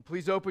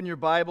Please open your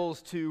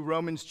Bibles to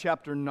Romans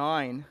chapter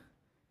 9.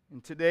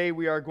 And today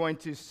we are going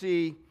to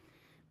see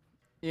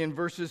in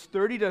verses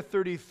 30 to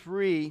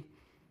 33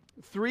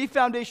 three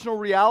foundational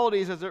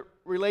realities as it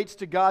relates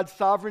to God's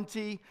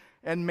sovereignty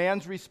and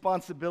man's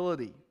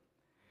responsibility.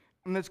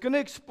 And it's going to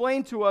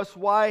explain to us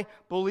why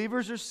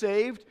believers are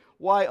saved,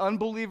 why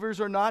unbelievers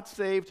are not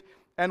saved,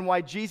 and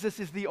why Jesus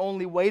is the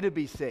only way to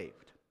be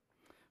saved.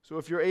 So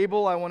if you're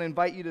able, I want to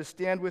invite you to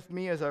stand with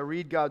me as I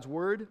read God's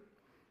Word.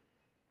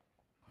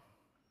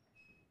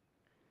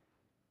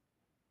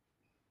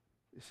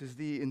 This is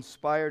the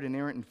inspired,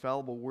 inerrant,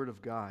 infallible Word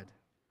of God.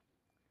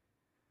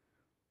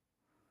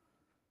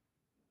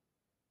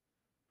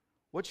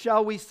 What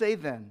shall we say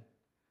then?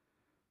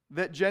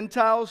 That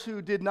Gentiles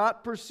who did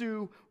not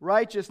pursue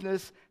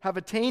righteousness have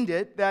attained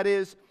it, that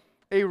is,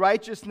 a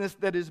righteousness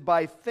that is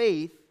by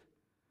faith,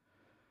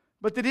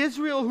 but that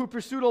Israel, who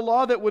pursued a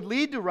law that would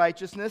lead to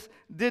righteousness,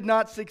 did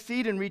not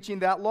succeed in reaching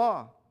that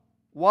law.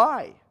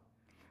 Why?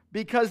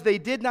 Because they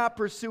did not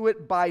pursue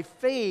it by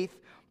faith,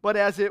 but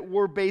as it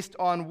were based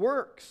on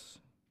works.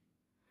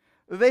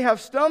 They have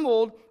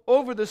stumbled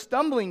over the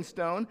stumbling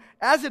stone,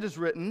 as it is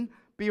written,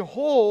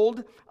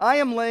 "Behold, I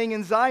am laying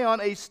in Zion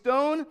a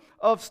stone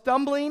of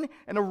stumbling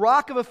and a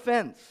rock of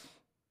offense,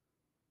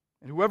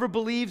 and whoever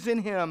believes in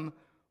him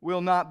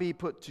will not be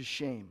put to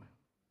shame."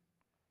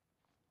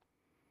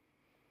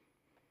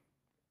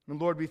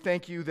 And Lord, we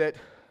thank you that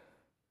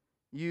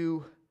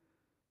you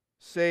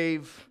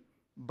save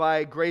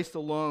by grace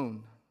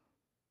alone,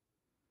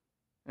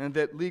 and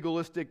that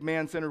legalistic,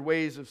 man-centered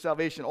ways of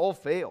salvation all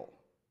fail.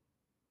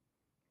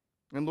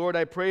 And Lord,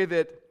 I pray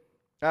that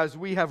as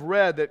we have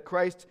read that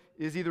Christ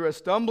is either a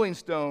stumbling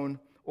stone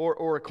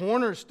or a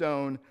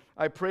cornerstone,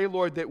 I pray,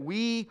 Lord, that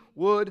we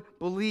would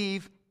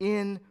believe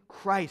in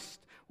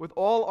Christ with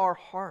all our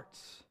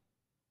hearts,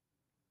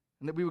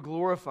 and that we would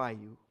glorify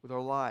you with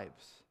our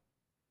lives.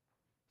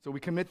 So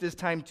we commit this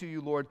time to you,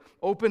 Lord.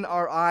 Open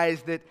our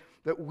eyes that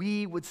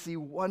we would see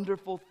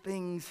wonderful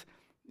things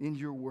in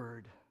your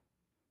word.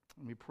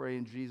 And we pray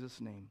in Jesus'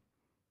 name.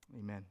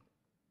 Amen.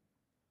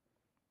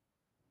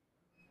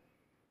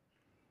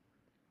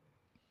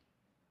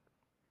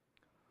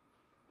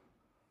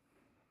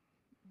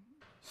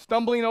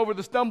 Stumbling over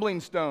the stumbling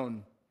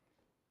stone.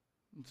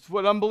 That's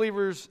what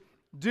unbelievers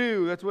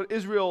do. That's what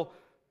Israel,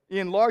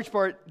 in large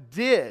part,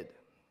 did.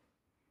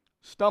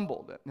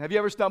 Stumbled. Have you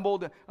ever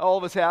stumbled? All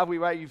of us have.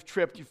 Right? You've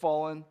tripped, you've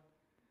fallen.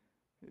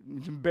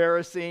 It's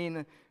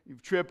embarrassing.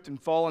 You've tripped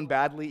and fallen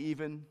badly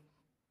even.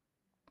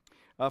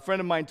 A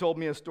friend of mine told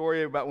me a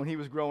story about when he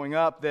was growing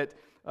up that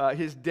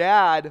his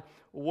dad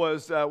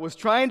was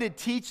trying to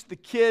teach the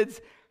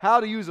kids how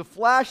to use a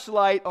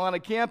flashlight on a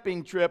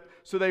camping trip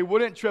so they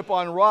wouldn't trip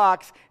on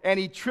rocks, and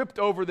he tripped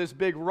over this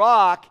big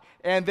rock,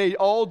 and they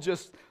all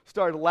just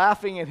started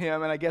laughing at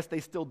him, and I guess they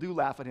still do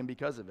laugh at him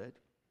because of it.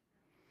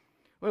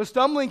 Well,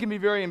 stumbling can be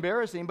very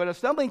embarrassing, but a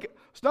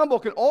stumble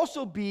can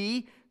also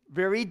be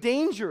very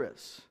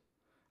dangerous.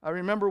 I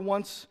remember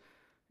once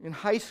in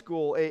high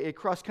school, a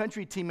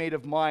cross-country teammate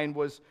of mine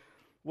was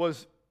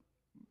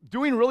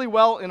doing really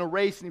well in a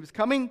race, and he was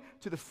coming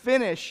to the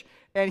finish,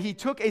 and he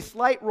took a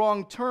slight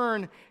wrong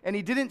turn, and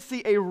he didn't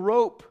see a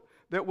rope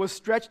that was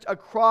stretched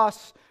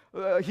across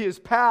his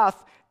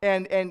path,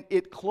 and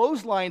it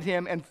clotheslined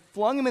him and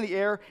flung him in the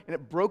air, and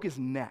it broke his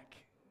neck.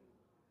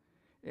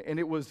 And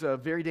it was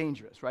very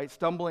dangerous, right?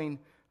 Stumbling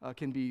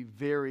can be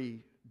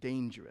very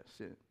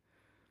dangerous.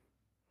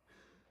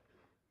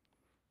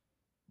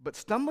 But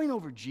stumbling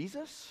over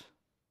Jesus,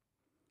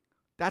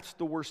 that's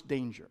the worst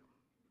danger.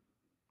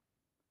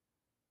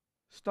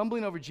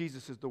 Stumbling over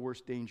Jesus is the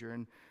worst danger.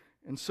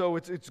 And so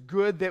it's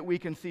good that we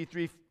can see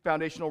three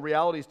foundational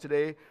realities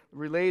today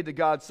related to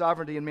God's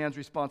sovereignty and man's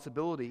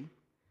responsibility.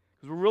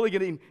 Because we're really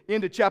getting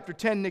into chapter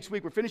 10 next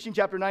week. We're finishing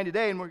chapter 9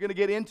 today, and we're going to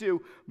get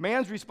into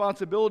man's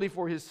responsibility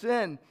for his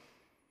sin.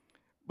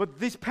 But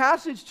this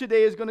passage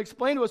today is going to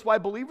explain to us why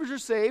believers are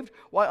saved,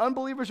 why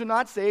unbelievers are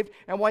not saved,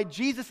 and why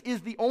Jesus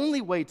is the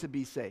only way to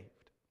be saved.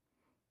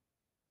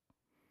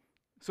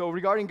 So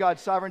regarding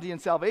God's sovereignty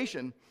and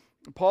salvation,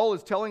 Paul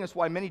is telling us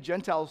why many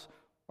Gentiles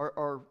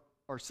are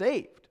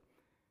saved.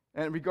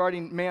 And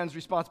regarding man's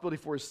responsibility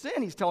for his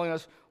sin, he's telling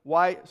us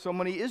why so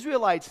many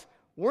Israelites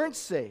weren't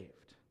saved.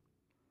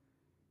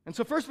 And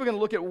so first we're going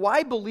to look at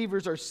why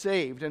believers are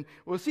saved. And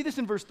we'll see this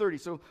in verse 30.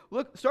 So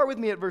start with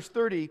me at verse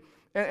 30.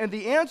 And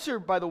the answer,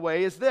 by the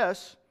way, is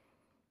this.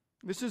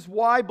 This is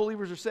why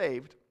believers are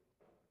saved.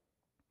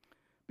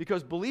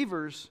 Because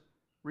believers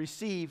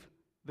receive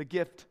the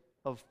gift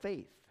of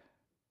faith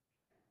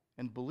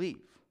and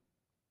believe.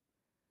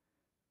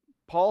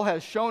 Paul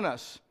has shown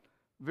us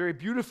very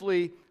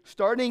beautifully,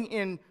 starting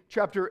in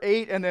chapter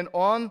 8 and then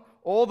on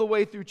all the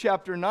way through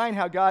chapter 9,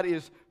 how God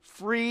is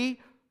free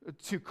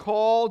to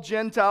call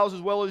Gentiles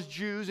as well as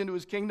Jews into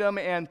his kingdom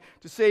and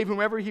to save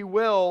whomever he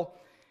will.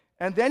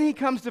 And then he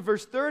comes to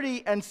verse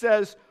 30 and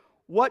says,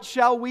 "What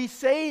shall we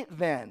say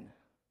then?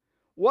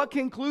 What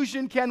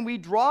conclusion can we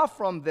draw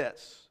from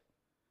this?"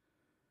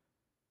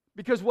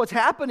 Because what's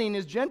happening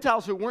is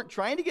Gentiles who weren't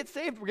trying to get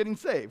saved were getting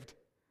saved.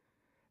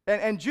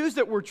 And Jews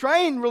that were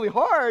trying really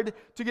hard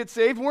to get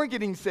saved weren't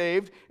getting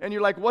saved. And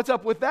you're like, what's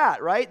up with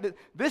that, right?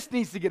 This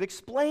needs to get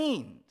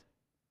explained.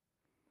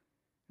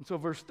 And so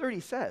verse 30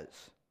 says,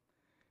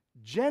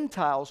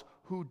 Gentiles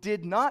who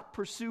did not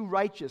pursue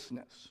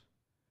righteousness.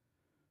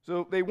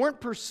 So they weren't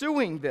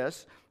pursuing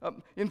this.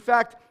 In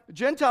fact,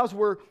 Gentiles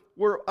were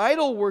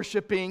idol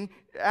worshiping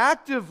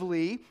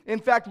actively. In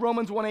fact,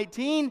 Romans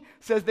 1:18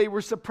 says they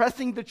were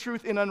suppressing the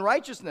truth in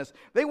unrighteousness.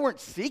 They weren't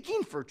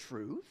seeking for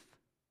truth.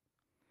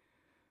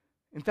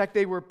 In fact,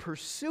 they were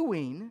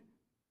pursuing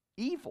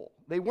evil.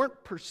 They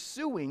weren't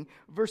pursuing,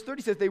 verse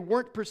 30 says they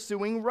weren't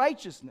pursuing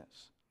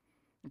righteousness.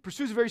 And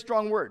pursue is a very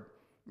strong word.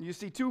 You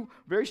see two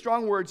very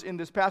strong words in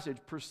this passage,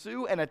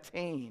 pursue and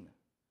attain.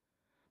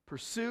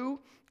 Pursue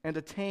and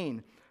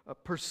attain.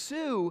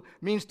 Pursue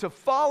means to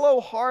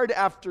follow hard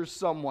after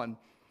someone,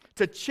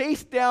 to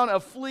chase down a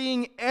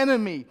fleeing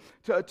enemy,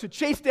 to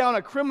chase down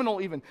a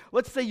criminal even.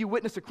 Let's say you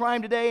witness a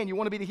crime today and you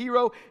want to be the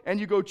hero, and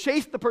you go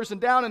chase the person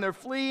down and they're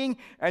fleeing,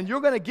 and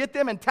you're going to get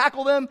them and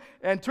tackle them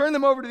and turn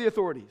them over to the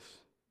authorities.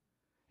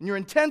 And you're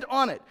intent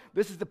on it.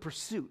 This is the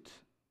pursuit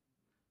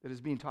that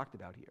is being talked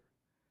about here.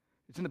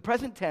 It's in the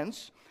present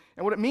tense.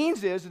 And what it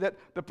means is that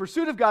the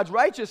pursuit of God's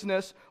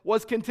righteousness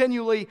was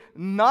continually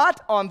not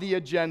on the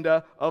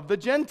agenda of the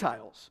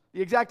Gentiles.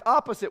 The exact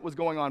opposite was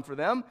going on for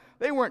them.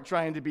 They weren't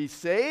trying to be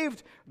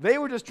saved. They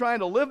were just trying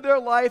to live their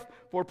life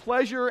for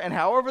pleasure and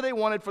however they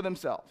wanted for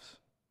themselves.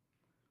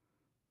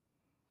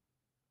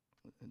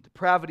 The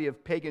depravity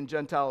of pagan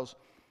Gentiles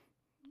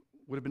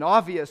would have been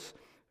obvious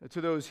to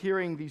those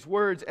hearing these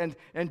words, and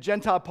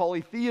Gentile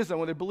polytheism,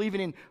 where they're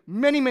believing in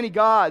many, many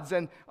gods,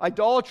 and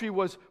idolatry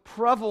was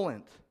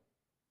prevalent.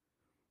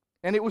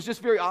 And it was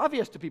just very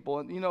obvious to people.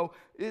 And,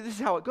 this is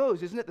how it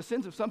goes, isn't it? The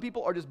sins of some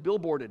people are just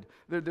billboarded.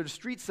 They're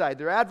street side.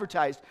 They're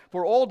advertised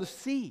for all to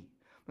see.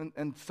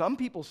 And some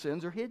people's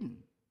sins are hidden.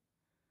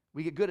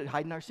 We get good at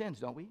hiding our sins,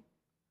 don't we?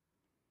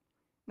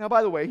 Now,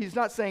 by the way, he's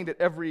not saying that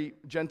every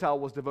Gentile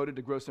was devoted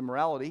to gross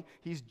immorality.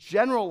 He's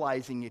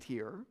generalizing it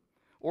here.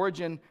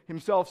 Origen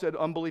himself said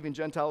unbelieving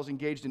Gentiles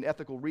engaged in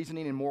ethical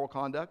reasoning and moral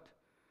conduct.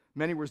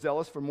 Many were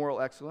zealous for moral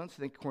excellence.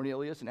 Think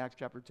Cornelius in Acts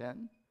chapter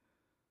 10.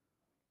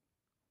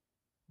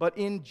 But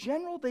in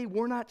general, they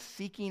were not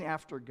seeking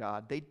after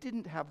God. They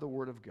didn't have the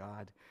Word of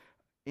God.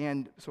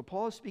 And so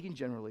Paul is speaking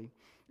generally.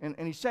 And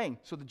he's saying,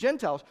 so the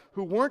Gentiles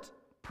who weren't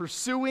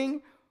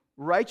pursuing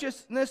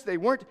righteousness, they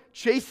weren't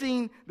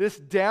chasing this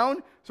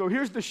down. So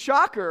here's the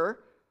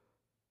shocker.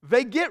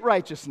 They get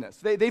righteousness.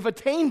 They've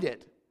attained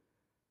it.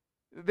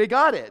 They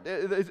got it.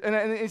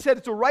 And he said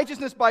it's a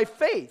righteousness by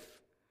faith.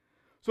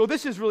 So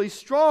this is really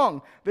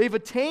strong. They've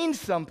attained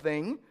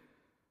something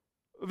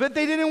that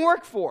they didn't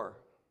work for.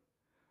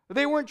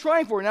 They weren't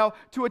trying for. Now,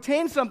 to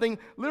attain something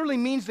literally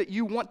means that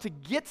you want to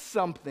get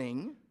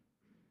something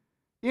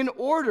in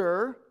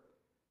order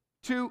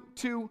to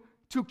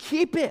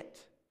keep it.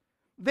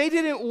 They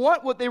didn't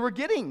want what they were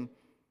getting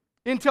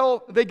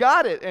until they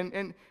got it.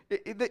 And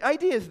the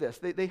idea is this.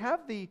 They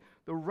have the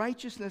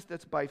righteousness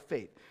that's by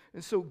faith.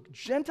 And so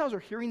Gentiles are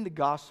hearing the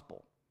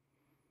gospel,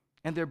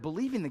 and they're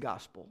believing the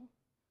gospel,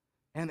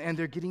 and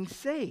they're getting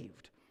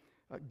saved.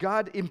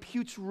 God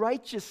imputes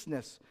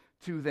righteousness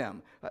to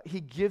them. He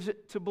gives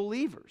it to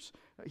believers.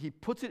 He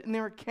puts it in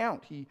their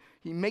account. He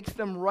makes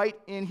them right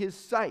in His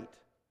sight.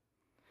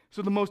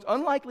 So the most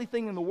unlikely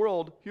thing in the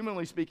world,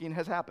 humanly speaking,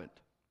 has happened.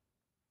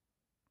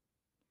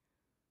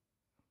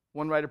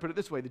 One writer put it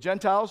this way: the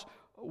Gentiles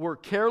were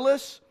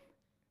careless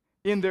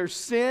in their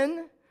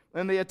sin,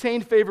 and they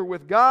attained favor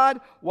with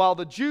God, while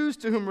the Jews,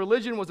 to whom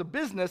religion was a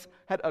business,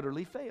 had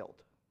utterly failed.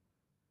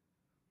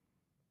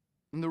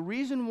 And the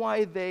reason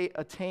why they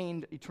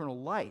attained eternal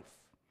life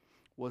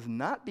was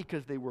not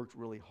because they worked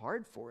really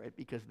hard for it,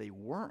 because they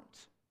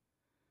weren't.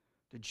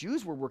 The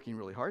Jews were working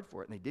really hard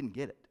for it, and they didn't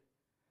get it.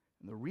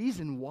 And the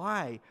reason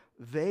why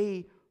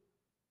they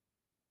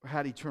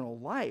had eternal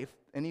life,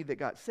 any that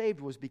got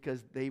saved, was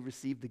because they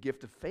received the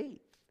gift of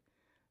faith.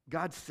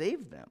 God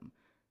saved them.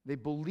 They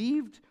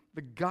believed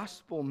the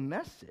gospel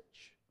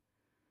message.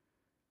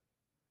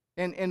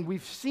 And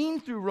we've seen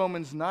through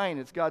Romans 9,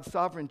 it's God's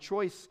sovereign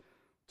choice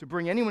to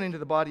bring anyone into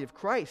the body of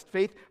Christ.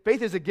 Faith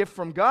is a gift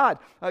from God.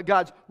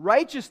 God's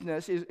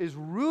righteousness is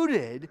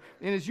rooted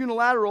in His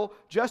unilateral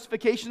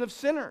justification of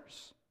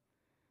sinners.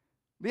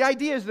 The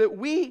idea is that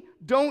we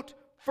don't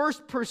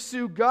first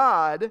pursue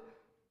God.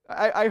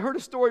 I heard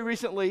a story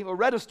recently, or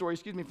read a story,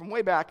 from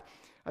way back.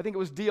 I think it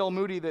was D.L.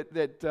 Moody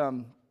that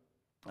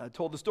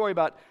told the story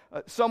about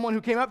someone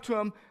who came up to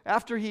him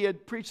after he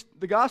had preached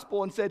the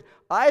gospel and said,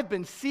 "I've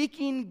been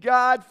seeking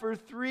God for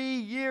 3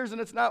 years and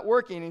it's not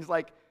working." And he's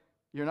like,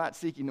 "You're not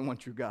seeking the one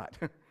true God.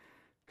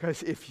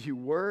 Because if you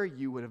were,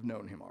 you would have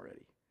known Him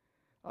already."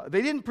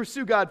 They didn't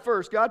pursue God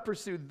first. God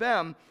pursued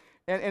them.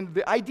 And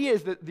the idea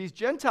is that these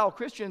Gentile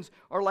Christians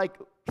are like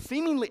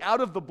seemingly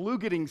out of the blue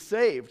getting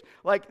saved.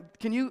 Like,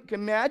 can you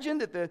imagine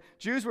that the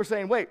Jews were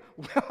saying, wait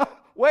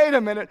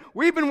a minute,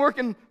 we've been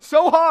working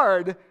so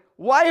hard.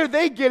 Why are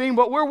they getting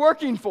what we're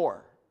working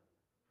for?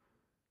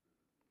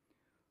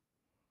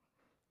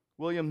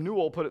 William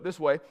Newell put it this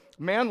way: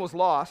 man was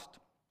lost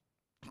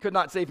could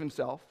not save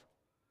himself.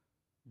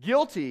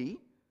 Guilty,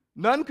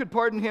 none could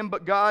pardon him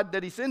but God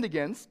that he sinned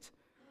against.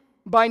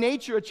 By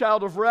nature a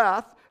child of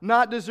wrath,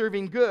 not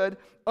deserving good,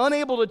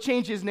 unable to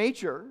change his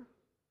nature.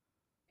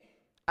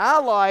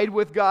 Allied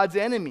with God's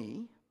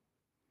enemy.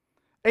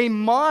 A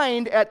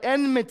mind at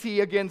enmity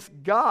against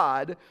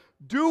God,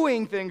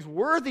 doing things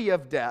worthy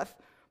of death,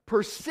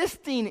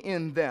 persisting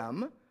in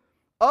them,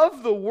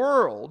 of the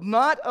world,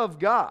 not of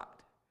God.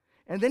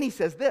 And then he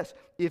says this,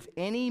 if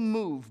any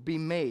move be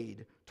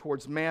made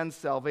towards man's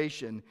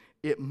salvation,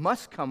 it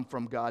must come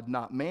from God,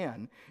 not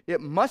man.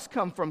 It must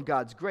come from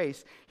God's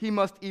grace. He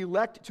must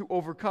elect to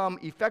overcome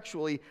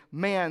effectually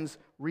man's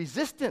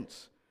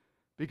resistance,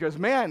 because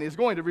man is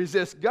going to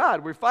resist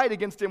God. We fight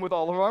against him with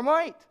all of our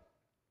might.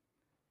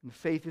 And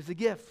faith is a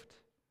gift.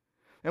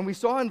 And we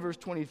saw in verse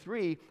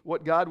 23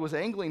 what God was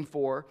angling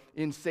for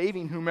in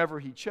saving whomever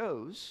he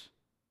chose,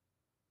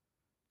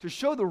 to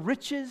show the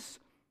riches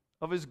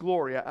of his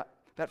glory.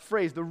 That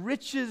phrase, the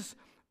riches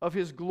of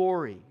his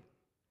glory.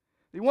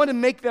 He wanted to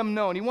make them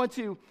known. He wanted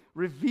to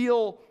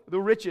reveal the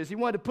riches. He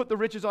wanted to put the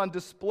riches on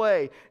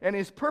display. And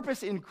his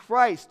purpose in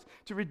Christ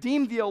to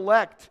redeem the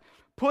elect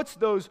puts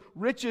those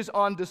riches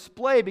on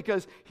display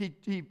because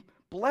he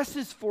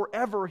blesses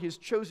forever his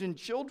chosen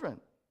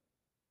children.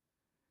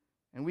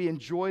 And we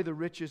enjoy the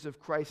riches of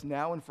Christ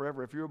now and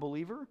forever. If you're a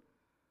believer,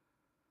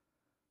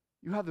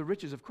 you have the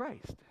riches of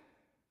Christ.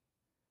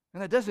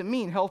 And that doesn't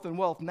mean health and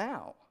wealth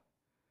now.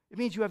 It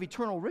means you have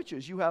eternal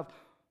riches. You have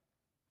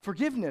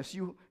forgiveness.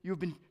 You've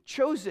been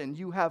chosen.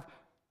 You have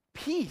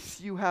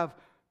peace. You have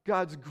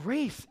God's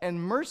grace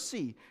and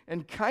mercy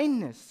and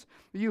kindness.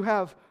 You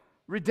have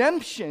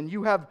redemption.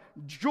 You have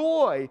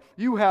joy.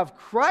 You have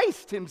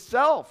Christ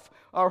himself,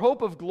 our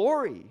hope of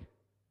glory.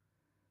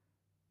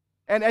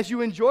 And as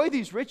you enjoy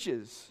these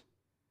riches,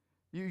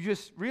 you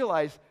just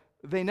realize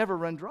they never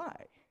run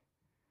dry.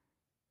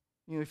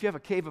 You know, if you have a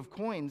cave of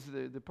coins,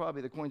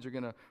 probably the coins are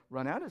going to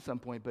run out at some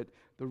point, but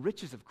the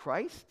riches of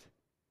Christ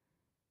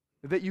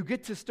that you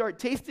get to start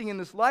tasting in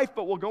this life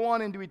but will go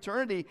on into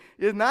eternity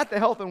is not the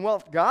health and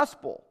wealth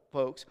gospel,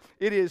 folks.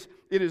 It is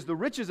the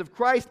riches of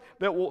Christ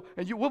that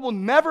we will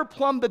never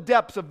plumb the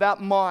depths of that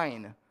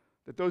mine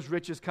that those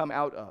riches come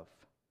out of.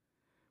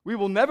 We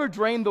will never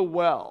drain the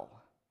well.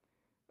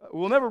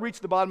 We'll never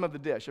reach the bottom of the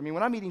dish. I mean,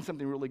 when I'm eating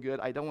something really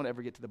good, I don't want to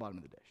ever get to the bottom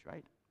of the dish,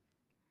 right?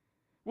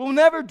 We'll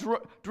never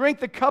drink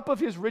the cup of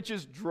his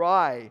riches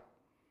dry.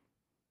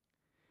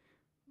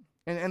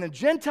 And the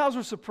Gentiles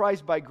were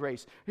surprised by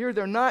grace. Here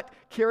they're not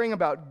caring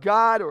about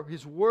God or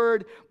his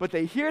word, but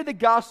they hear the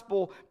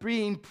gospel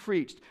being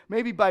preached,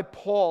 maybe by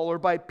Paul or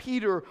by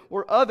Peter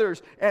or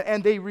others,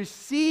 and they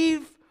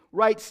receive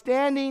right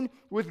standing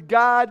with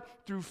God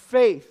through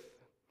faith.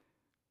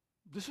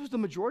 This was the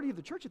majority of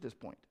the church at this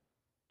point.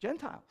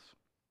 Gentiles.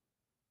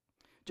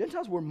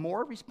 Gentiles were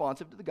more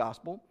responsive to the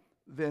gospel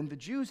than the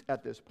Jews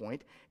at this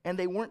point, and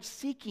they weren't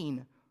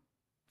seeking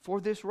for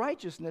this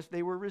righteousness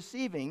they were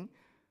receiving,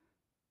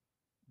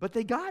 but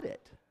they got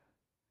it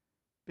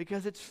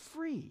because it's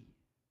free.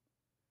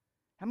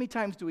 How many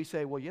times do we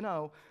say, well, you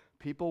know,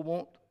 people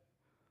won't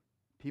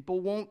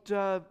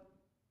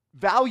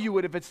value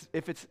it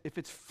if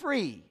it's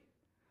free?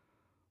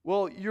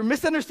 Well, you're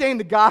misunderstanding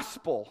the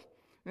gospel.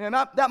 And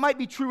that might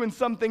be true in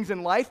some things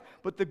in life,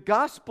 but the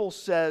gospel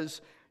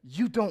says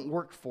you don't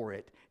work for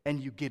it and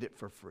you get it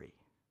for free.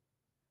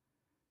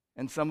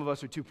 And some of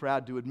us are too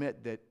proud to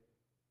admit that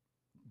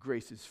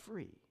grace is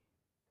free.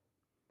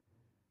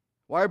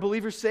 Why are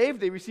believers saved?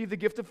 They receive the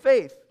gift of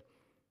faith.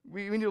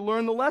 We need to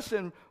learn the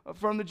lesson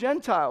from the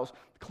Gentiles.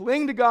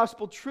 Cling to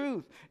gospel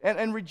truth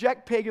and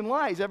reject pagan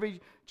lies. Every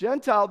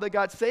Gentile that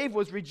got saved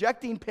was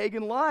rejecting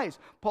pagan lies,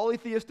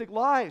 polytheistic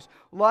lies,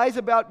 lies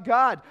about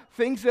God,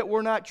 things that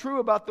were not true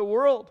about the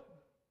world.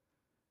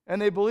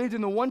 And they believed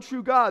in the one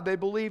true God. They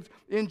believed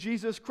in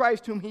Jesus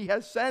Christ, whom he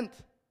has sent.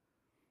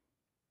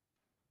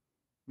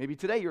 Maybe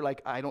today you're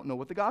like, I don't know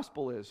what the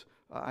gospel is.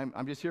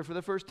 I'm just here for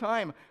the first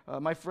time.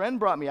 My friend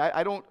brought me.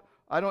 I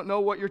don't know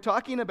what you're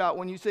talking about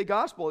when you say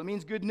gospel. It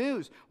means good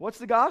news. What's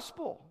the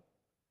gospel?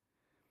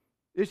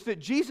 It's that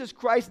Jesus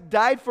Christ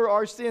died for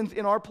our sins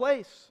in our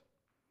place,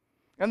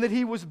 and that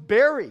he was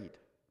buried,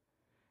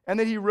 and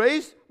that he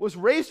was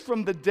raised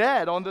from the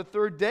dead on the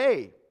third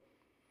day,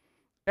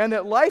 and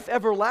that life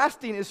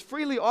everlasting is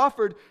freely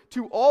offered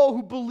to all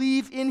who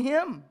believe in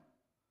him.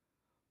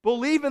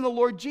 Believe in the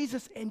Lord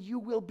Jesus, and you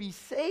will be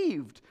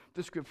saved,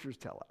 the scriptures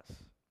tell us.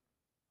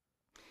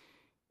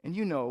 And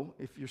you know,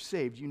 if you're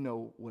saved, you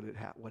know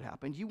what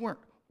happened. You weren't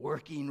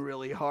working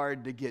really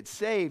hard to get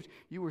saved.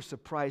 You were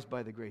surprised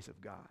by the grace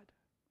of God.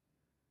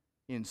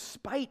 In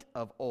spite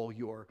of all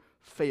your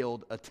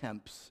failed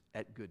attempts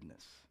at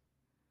goodness.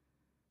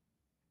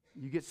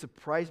 You get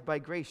surprised by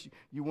grace.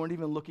 You weren't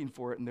even looking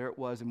for it, and there it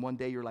was. And one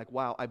day you're like,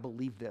 wow, I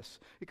believe this.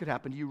 It could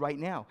happen to you right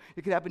now.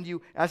 It could happen to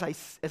you as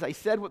I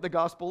said what the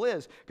gospel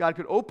is. God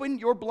could open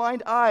your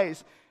blind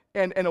eyes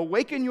and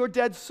awaken your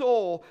dead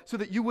soul so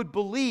that you would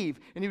believe,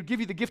 and he would give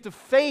you the gift of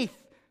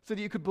faith so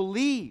that you could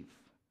believe.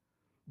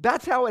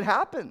 That's how it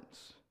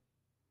happens.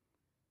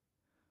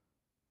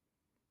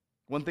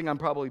 One thing I'm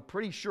probably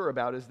pretty sure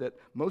about is that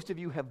most of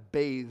you have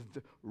bathed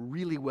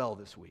really well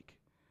this week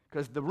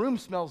because the room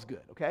smells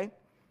good, okay?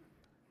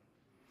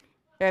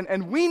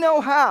 And we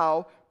know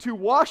how to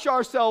wash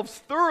ourselves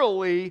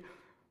thoroughly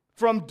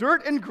from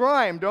dirt and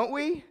grime, don't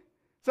we?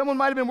 Someone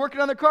might have been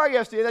working on their car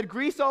yesterday. They had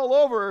grease all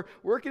over,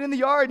 working in the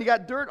yard, and you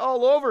got dirt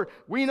all over.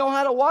 We know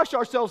how to wash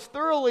ourselves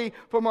thoroughly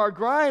from our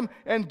grime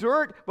and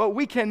dirt, but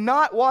we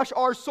cannot wash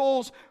our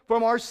souls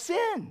from our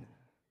sin.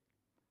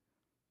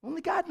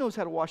 Only God knows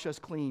how to wash us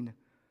clean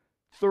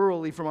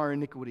thoroughly from our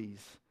iniquities.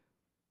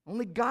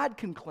 Only God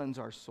can cleanse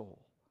our soul.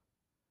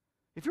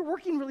 If you're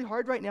working really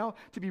hard right now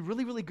to be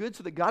really, really good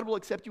so that God will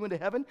accept you into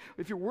heaven,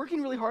 if you're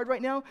working really hard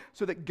right now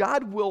so that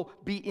God will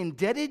be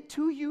indebted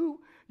to you,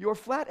 you're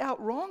flat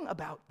out wrong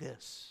about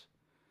this.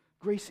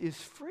 Grace is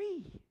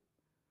free.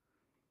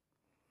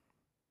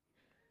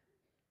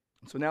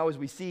 So now as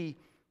we see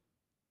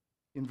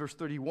in verse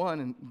 31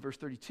 and verse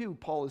 32,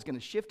 Paul is going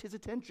to shift his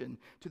attention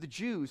to the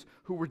Jews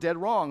who were dead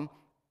wrong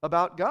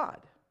about God.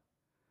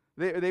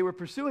 They were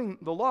pursuing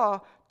the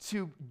law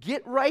to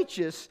get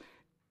righteous,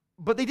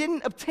 but they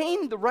didn't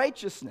obtain the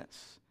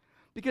righteousness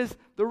because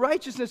the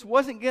righteousness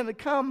wasn't going to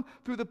come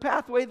through the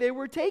pathway they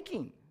were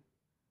taking.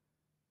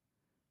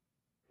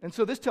 And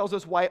so this tells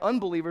us why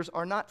unbelievers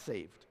are not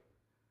saved.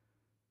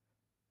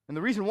 And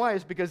the reason why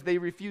is because they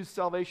refuse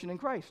salvation in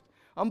Christ.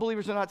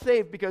 Unbelievers are not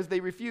saved because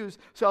they refuse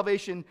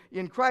salvation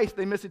in Christ.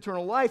 They miss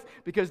eternal life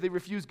because they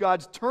refuse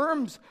God's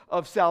terms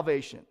of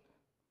salvation.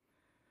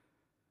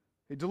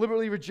 They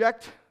deliberately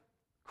reject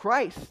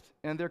Christ,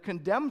 and they're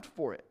condemned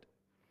for it.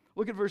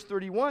 Look at verse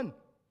 31.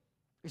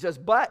 He says,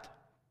 but,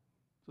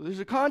 so there's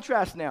a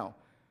contrast now.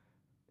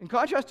 In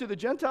contrast to the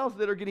Gentiles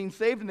that are getting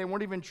saved and they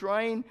weren't even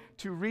trying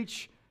to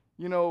reach,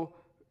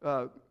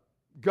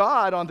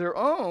 God on their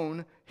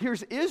own,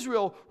 here's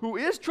Israel who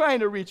is trying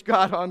to reach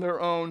God on their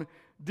own,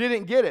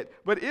 didn't get it.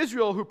 But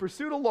Israel, who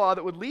pursued a law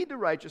that would lead to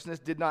righteousness,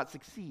 did not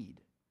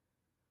succeed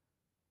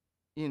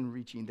in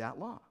reaching that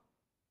law.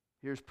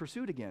 Here's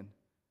pursuit again.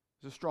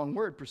 It's a strong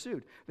word,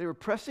 pursued. They were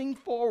pressing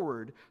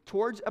forward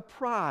towards a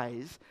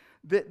prize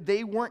that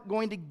they weren't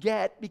going to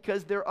get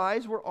because their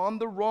eyes were on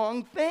the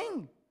wrong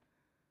thing.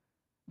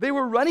 They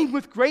were running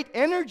with great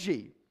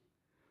energy,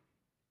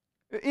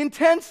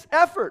 intense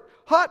effort,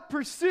 hot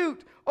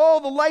pursuit, all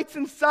the lights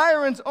and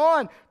sirens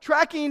on,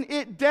 tracking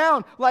it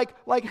down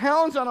like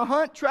hounds on a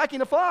hunt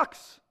tracking a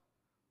fox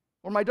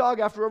or my dog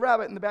after a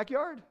rabbit in the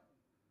backyard.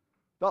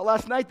 Thought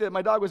last night that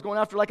my dog was going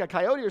after like a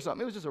coyote or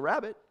something. It was just a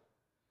rabbit.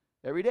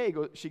 Every day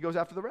she goes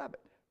after the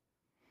rabbit.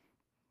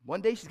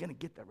 One day she's going to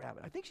get the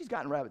rabbit. I think she's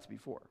gotten rabbits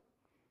before.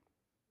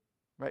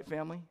 Right,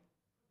 family?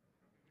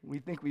 We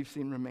think we've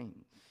seen remains.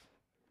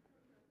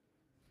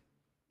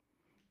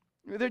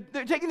 They're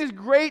taking this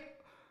great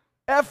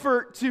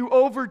effort to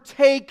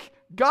overtake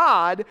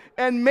God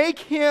and make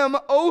him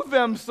owe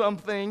them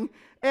something,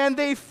 and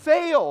they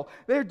fail.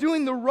 They're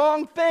doing the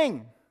wrong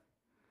thing.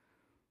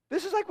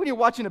 This is like when you're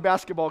watching a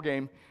basketball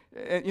game.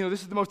 And,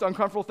 this is the most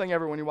uncomfortable thing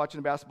ever when you're watching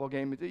a basketball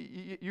game.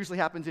 It usually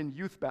happens in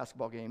youth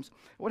basketball games.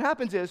 What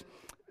happens is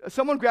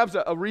someone grabs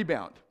a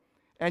rebound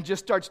and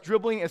just starts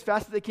dribbling as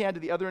fast as they can to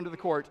the other end of the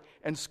court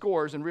and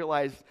scores and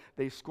realize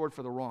they scored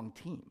for the wrong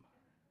team.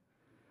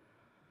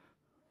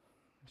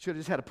 Should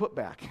have just had a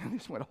putback. They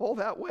just went all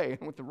that way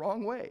and went the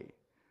wrong way.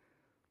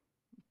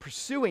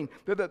 Pursuing.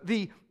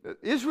 The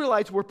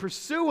Israelites were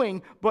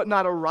pursuing but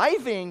not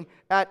arriving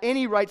at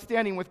any right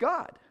standing with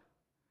God.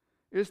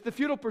 It's the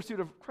futile pursuit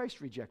of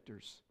Christ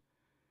rejectors.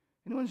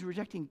 Anyone who's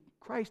rejecting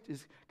Christ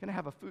is going to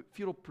have a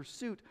futile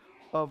pursuit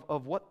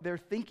of what they're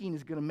thinking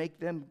is going to make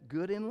them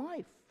good in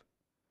life.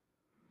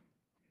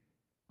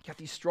 You got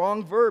these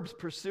strong verbs,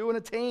 pursue and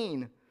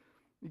attain.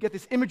 You get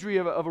this imagery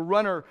of a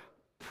runner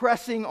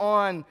pressing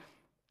on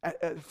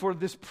for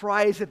this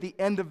prize at the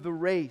end of the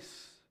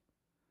race.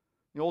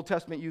 The Old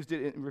Testament used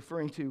it in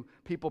referring to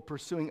people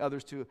pursuing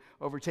others to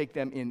overtake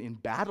them in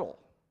battle.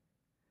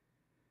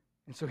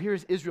 And so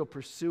here's Israel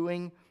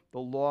pursuing the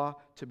law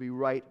to be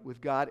right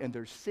with God, and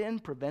their sin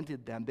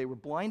prevented them. They were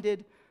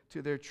blinded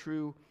to their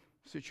true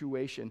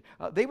situation.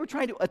 They were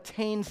trying to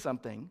attain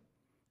something.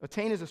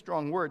 Attain is a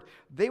strong word.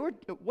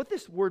 What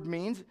this word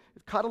means,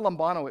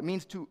 katalambano, it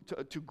means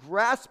to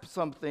grasp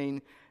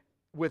something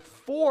with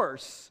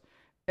force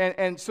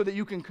and so that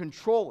you can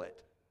control it.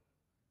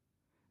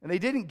 And they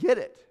didn't get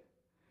it.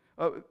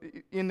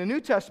 In the New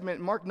Testament,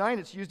 in Mark 9,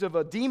 it's used of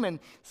a demon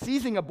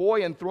seizing a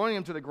boy and throwing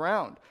him to the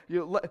ground.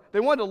 They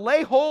wanted to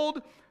lay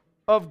hold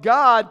of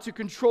God to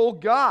control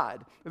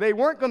God. They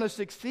weren't going to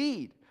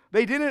succeed.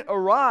 They didn't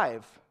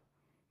arrive.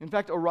 In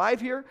fact,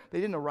 arrive here, they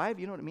didn't arrive.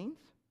 You know what it means?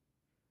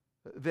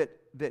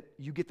 That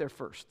you get there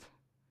first.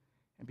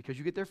 And because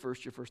you get there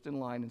first, you're first in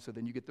line, and so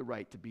then you get the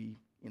right to be,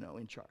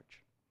 in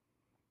charge.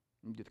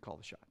 You get to call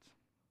the shots.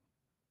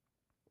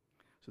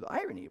 So the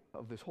irony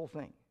of this whole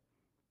thing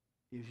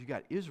is you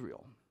got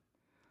Israel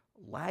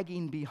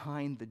lagging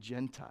behind the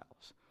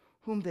Gentiles,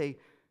 whom they,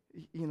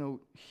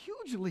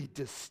 hugely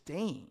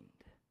disdained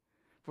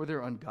for their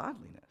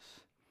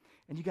ungodliness.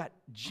 And you got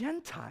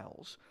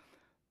Gentiles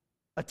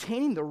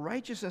attaining the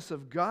righteousness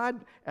of God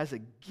as a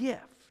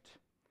gift.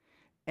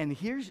 And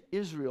here's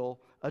Israel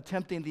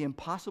attempting the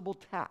impossible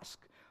task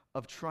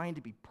of trying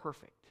to be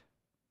perfect.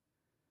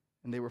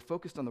 And they were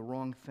focused on the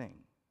wrong thing.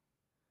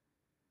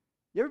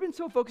 You ever been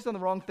so focused on the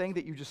wrong thing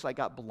that you just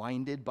got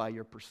blinded by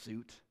your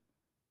pursuit?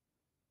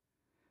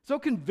 So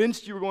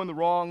convinced you were going the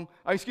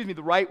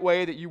right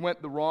way that you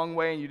went the wrong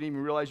way and you didn't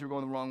even realize you were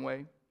going the wrong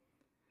way?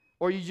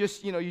 Or you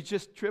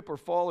just trip or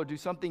fall or do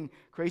something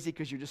crazy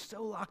because you're just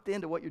so locked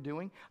into what you're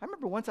doing. I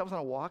remember once I was on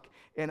a walk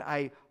and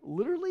I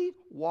literally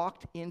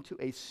walked into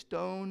a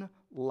stone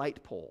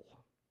light pole.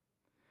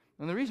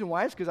 And the reason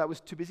why is because I was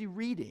too busy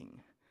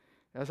reading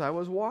as I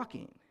was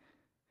walking.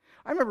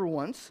 I remember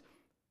once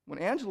when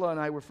Angela and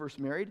I were first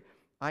married,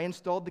 I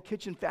installed the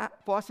kitchen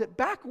faucet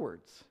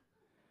backwards.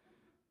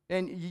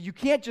 And you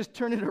can't just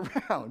turn it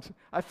around.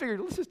 I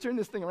figured, let's just turn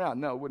this thing around.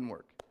 No, it wouldn't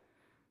work.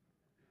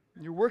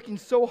 You're working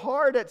so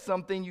hard at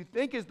something you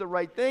think is the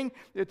right thing,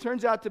 it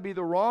turns out to be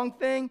the wrong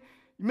thing.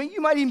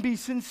 You might even be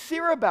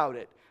sincere about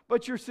it,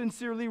 but you're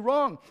sincerely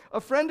wrong.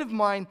 A friend of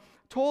mine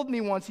told me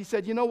once, he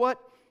said, you know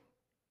what?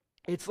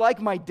 It's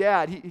like my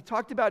dad. He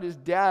talked about his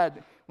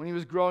dad when he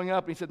was growing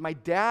up, and he said, my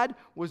dad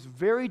was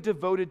very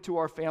devoted to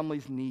our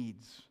family's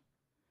needs.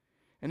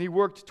 And he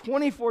worked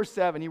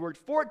 24/7. He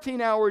worked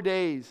 14-hour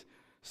days,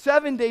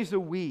 7 days a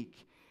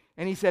week.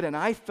 And he said, and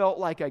I felt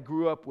like I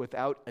grew up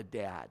without a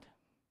dad.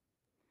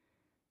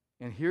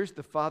 And here's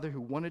the father who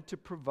wanted to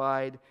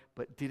provide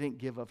but didn't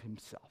give of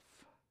himself.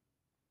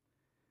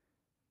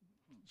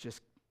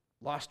 Just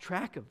lost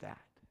track of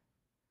that.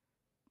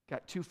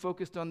 Got too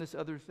focused on this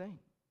other thing.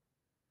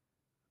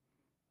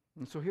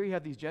 And so here you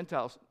have these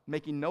Gentiles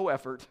making no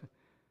effort.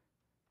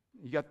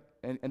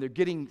 And they're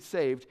getting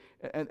saved.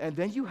 And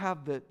then you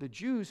have the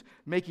Jews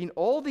making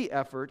all the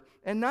effort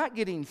and not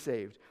getting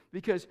saved.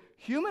 Because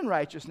human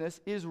righteousness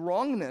is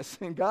wrongness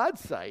in God's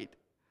sight.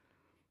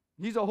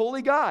 He's a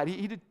holy God.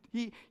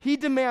 He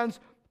demands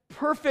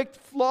perfect,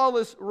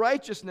 flawless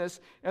righteousness,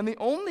 and the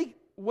only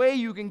way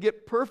you can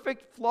get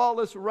perfect,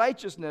 flawless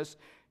righteousness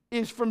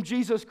is from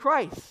Jesus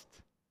Christ.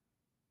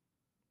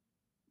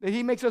 That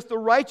He makes us the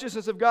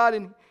righteousness of God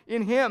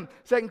in Him.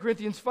 2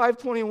 Corinthians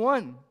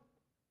 5:21.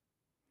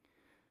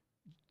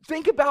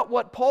 Think about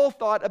what Paul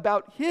thought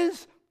about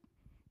his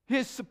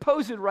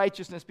supposed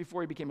righteousness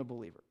before he became a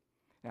believer.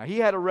 Now, he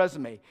had a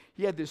resume.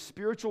 He had this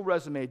spiritual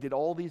resume, did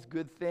all these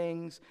good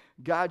things.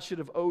 God should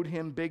have owed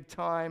him big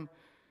time.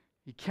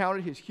 He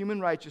counted his human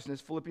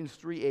righteousness, Philippians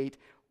 3:8,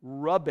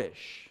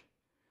 rubbish.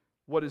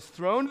 What is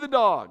thrown to the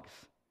dogs.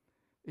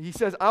 He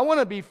says, I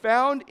want to be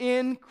found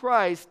in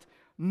Christ,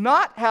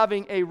 not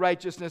having a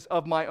righteousness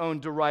of my own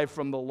derived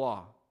from the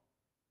law.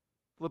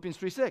 Philippians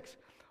 3:6.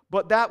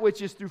 But that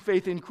which is through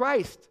faith in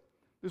Christ.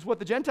 This is what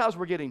the Gentiles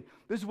were getting.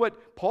 This is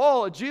what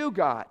Paul, a Jew,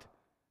 got.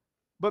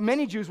 But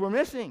many Jews were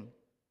missing.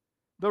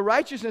 The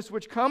righteousness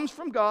which comes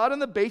from God on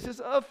the basis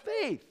of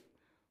faith.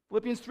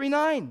 Philippians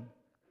 3:9.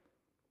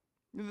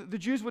 The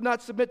Jews would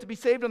not submit to be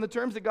saved on the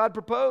terms that God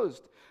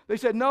proposed. They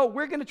said, no,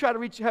 we're going to try to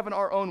reach heaven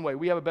our own way.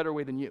 We have a better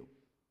way than you.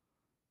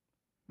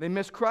 They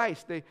miss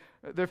Christ.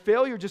 Their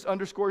failure just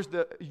underscores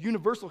the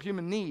universal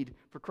human need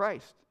for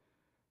Christ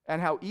and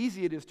how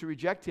easy it is to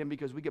reject Him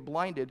because we get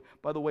blinded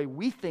by the way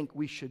we think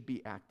we should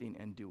be acting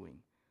and doing.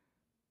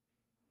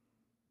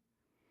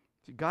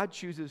 See, God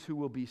chooses who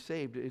will be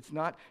saved. It's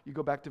not, you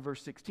go back to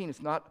verse 16,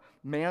 it's not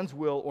man's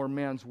will or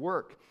man's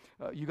work.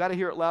 You got to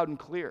hear it loud and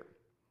clear.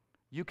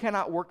 You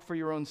cannot work for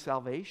your own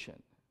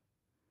salvation.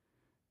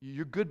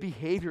 Your good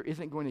behavior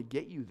isn't going to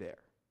get you there.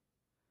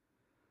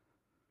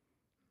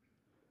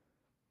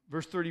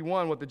 Verse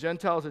 31, what the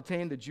Gentiles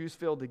attained, the Jews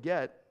failed to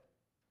get.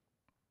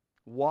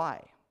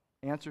 Why?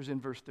 Answers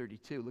in verse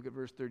 32. Look at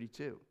verse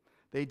 32.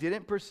 They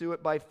didn't pursue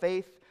it by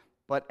faith,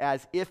 but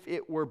as if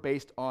it were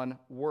based on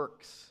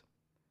works.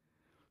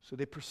 So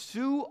they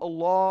pursue a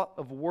law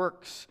of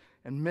works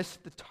and miss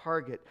the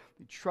target.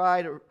 They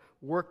try to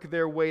work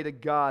their way to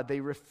God.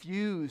 They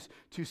refuse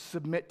to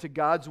submit to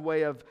God's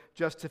way of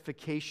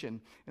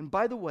justification. And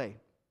by the way,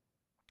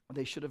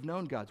 they should have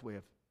known God's way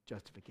of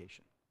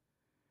justification.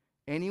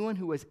 Anyone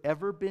who has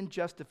ever been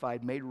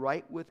justified, made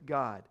right with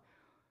God,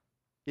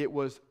 it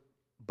was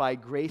by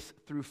grace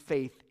through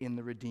faith in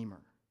the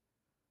Redeemer.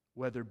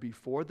 Whether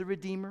before the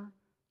Redeemer,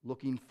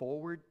 looking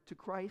forward to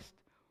Christ,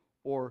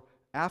 or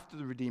after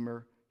the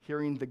Redeemer,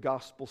 hearing the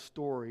gospel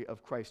story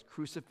of Christ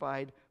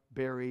crucified,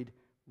 buried,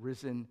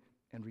 risen,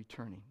 and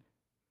returning.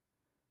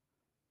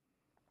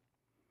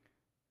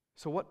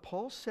 So what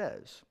Paul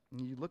says,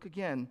 and you look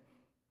again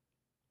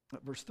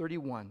at verse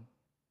 31,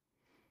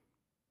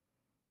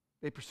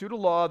 they pursued a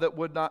law that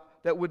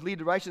would lead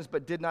to righteousness,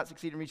 but did not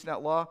succeed in reaching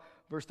that law.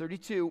 Verse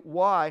 32,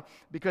 why?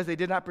 Because they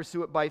did not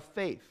pursue it by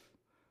faith,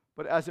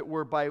 but as it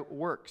were by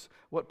works.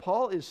 What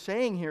Paul is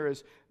saying here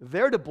is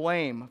they're to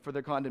blame for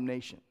their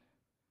condemnation.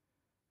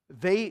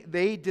 They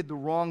did the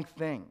wrong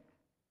thing.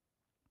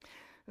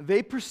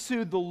 They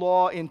pursued the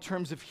law in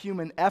terms of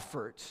human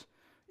effort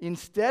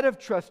instead of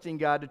trusting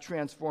God to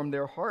transform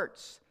their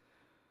hearts.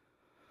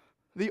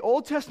 The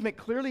Old Testament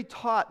clearly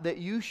taught that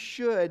you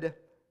should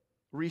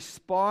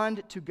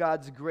Respond to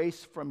God's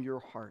grace from your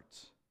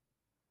hearts.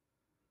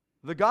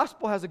 The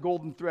gospel has a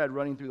golden thread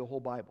running through the whole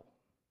Bible.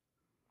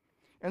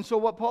 And so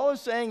what Paul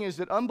is saying is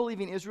that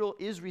unbelieving Israel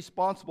is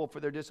responsible for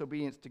their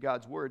disobedience to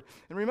God's word.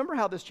 And remember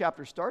how this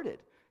chapter started.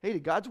 Hey,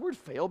 did God's word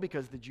fail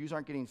because the Jews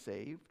aren't getting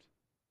saved?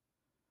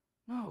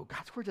 No,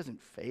 God's word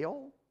doesn't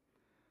fail.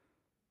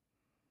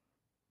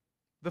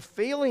 The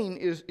failing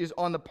is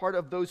on the part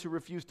of those who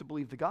refuse to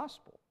believe the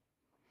gospel.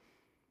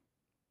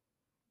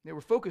 They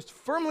were focused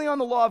firmly on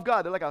the law of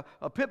God. They're like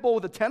a pit bull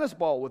with a tennis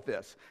ball with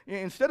this.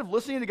 Instead of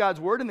listening to God's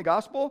word and the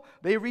gospel,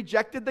 they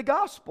rejected the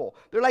gospel.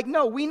 They're like,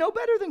 no, we know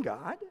better than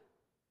God.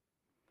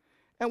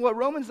 And what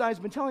Romans 9 has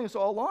been telling us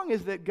all along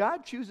is that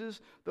God chooses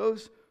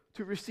those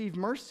to receive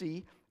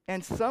mercy,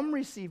 and some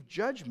receive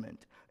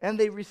judgment. And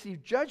they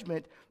receive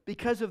judgment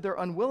because of their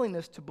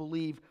unwillingness to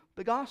believe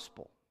the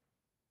gospel.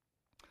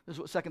 This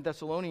is what 2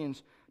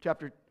 Thessalonians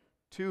chapter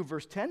 2,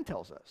 verse 10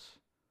 tells us.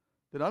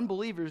 That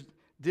unbelievers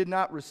did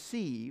not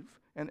receive,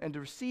 and to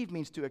receive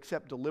means to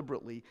accept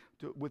deliberately,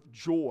 with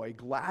joy,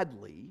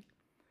 gladly.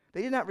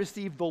 They did not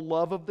receive the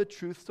love of the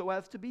truth so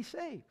as to be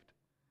saved.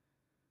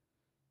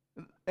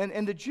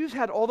 And the Jews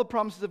had all the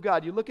promises of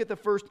God. You look at the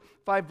first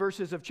 5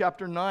 verses of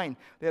chapter 9.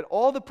 They had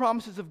all the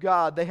promises of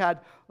God. They had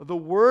the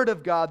word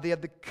of God. They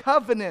had the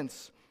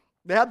covenants.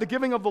 They had the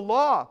giving of the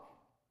law.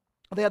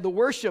 They had the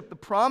worship, the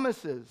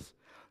promises.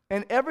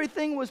 And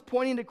everything was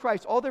pointing to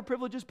Christ. All their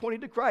privileges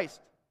pointed to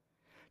Christ.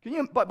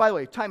 By the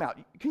way, time out.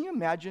 Can you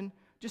imagine,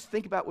 just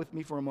think about with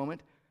me for a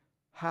moment,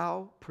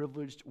 how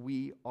privileged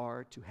we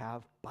are to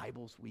have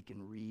Bibles we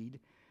can read.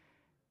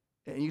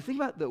 And you think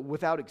about the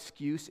without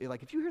excuse,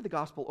 like if you hear the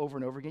gospel over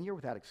and over again, you're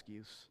without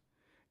excuse.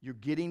 You're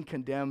getting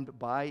condemned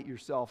by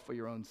yourself for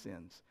your own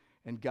sins.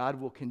 And God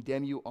will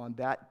condemn you on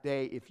that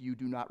day if you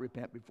do not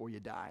repent before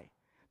you die.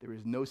 There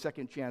is no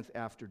second chance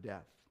after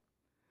death.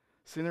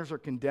 Sinners are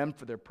condemned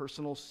for their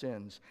personal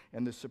sins,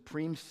 and the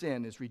supreme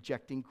sin is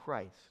rejecting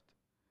Christ.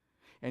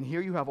 And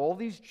here you have all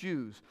these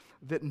Jews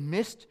that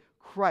missed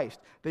Christ.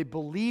 They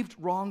believed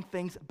wrong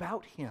things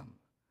about him.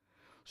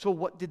 So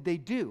what did they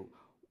do?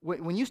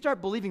 When you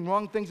start believing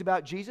wrong things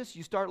about Jesus,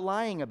 you start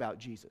lying about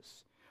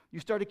Jesus. You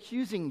start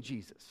accusing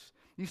Jesus.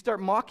 You start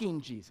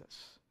mocking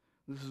Jesus.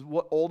 This is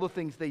what all the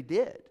things they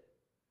did.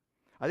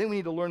 I think we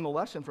need to learn the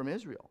lesson from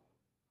Israel.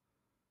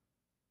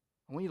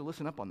 I want you to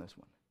listen up on this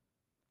one.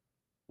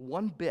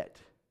 One bit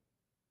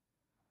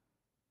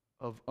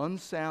of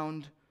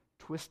unsound,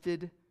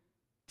 twisted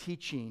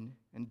teaching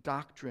and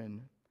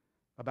doctrine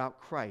about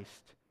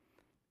Christ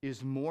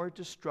is more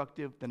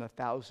destructive than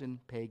 1,000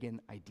 pagan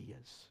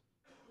ideas.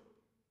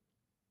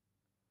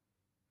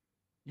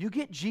 You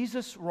get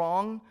Jesus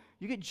wrong,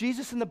 you get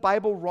Jesus in the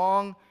Bible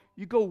wrong,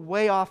 you go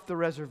way off the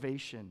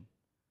reservation.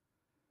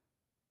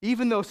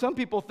 Even though some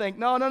people think,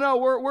 no,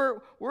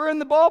 we're in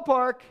the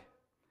ballpark.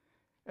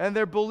 And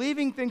they're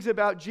believing things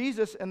about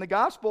Jesus and the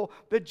gospel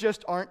that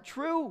just aren't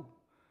true.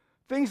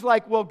 Things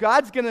like, well,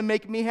 God's going to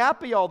make me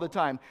happy all the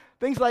time.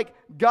 Things like,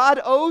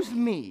 God owes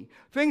me.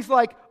 Things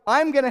like,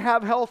 I'm going to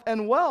have health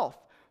and wealth.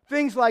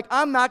 Things like,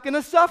 I'm not going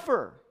to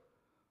suffer.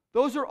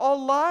 Those are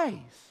all lies.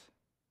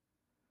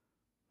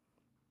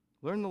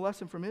 Learn the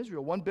lesson from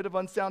Israel. One bit of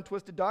unsound,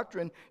 twisted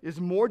doctrine is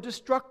more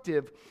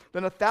destructive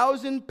than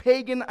 1,000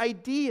 pagan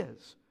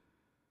ideas.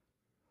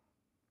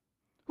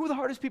 Who are the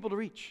hardest people to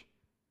reach?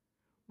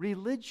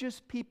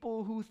 Religious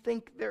people who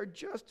think they're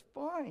just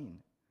fine.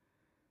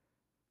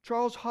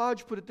 Charles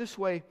Hodge put it this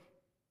way: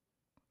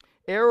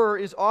 error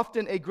is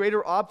often a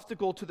greater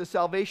obstacle to the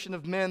salvation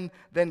of men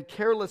than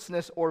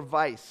carelessness or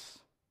vice.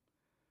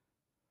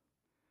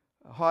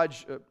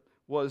 Hodge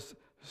was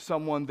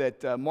someone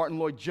that Martin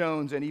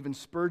Lloyd-Jones and even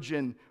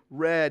Spurgeon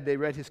read. They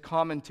read his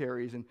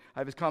commentaries, and I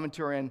have his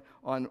commentary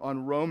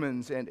on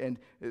Romans, and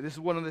this is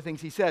one of the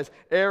things he says: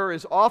 error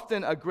is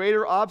often a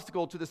greater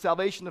obstacle to the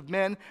salvation of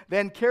men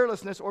than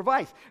carelessness or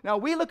vice. Now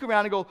we look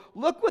around and go,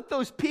 look what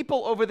those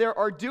people over there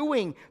are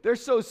doing. They're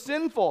so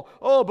sinful.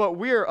 Oh, but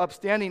we're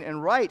upstanding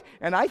and right.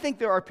 And I think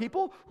there are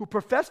people who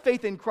profess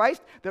faith in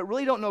Christ that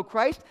really don't know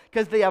Christ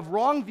because they have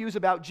wrong views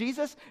about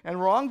Jesus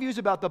and wrong views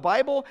about the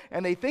Bible,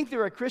 and they think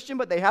they're a Christian,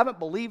 but they haven't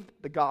believed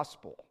the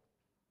gospel.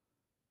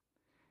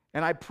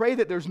 And I pray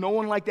that there's no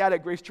one like that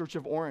at Grace Church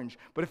of Orange.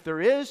 But if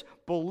there is,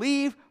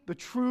 believe the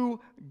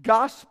true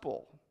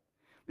gospel.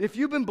 If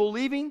you've been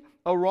believing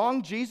a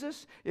wrong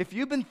Jesus, if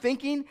you've been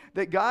thinking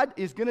that God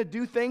is going to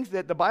do things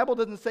that the Bible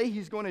doesn't say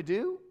he's going to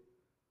do,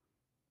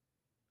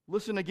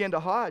 listen again to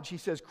Hodge. He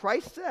says,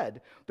 Christ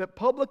said that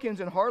publicans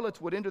and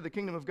harlots would enter the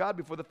kingdom of God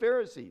before the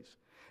Pharisees.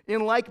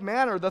 In like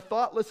manner, the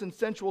thoughtless and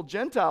sensual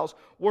Gentiles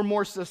were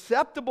more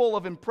susceptible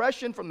of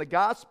impression from the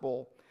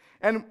gospel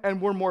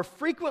and were more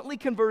frequently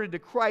converted to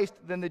Christ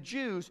than the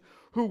Jews,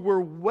 who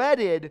were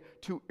wedded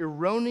to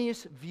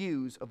erroneous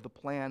views of the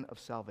plan of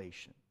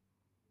salvation.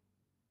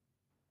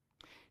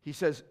 He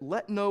says,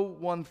 let no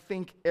one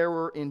think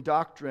error in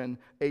doctrine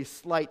a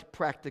slight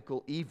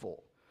practical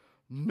evil.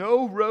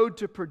 No road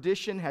to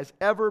perdition has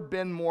ever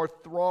been more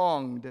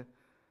thronged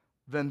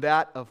than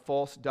that of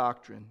false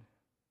doctrine.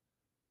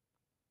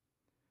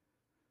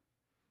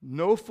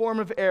 No form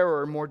of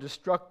error more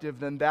destructive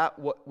than that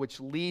which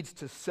leads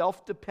to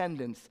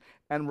self-dependence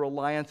and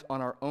reliance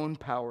on our own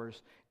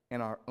powers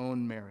and our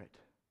own merit.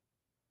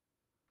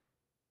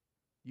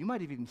 You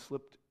might have even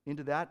slipped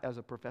into that as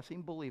a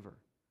professing believer,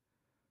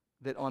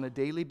 that on a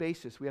daily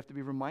basis we have to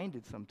be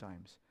reminded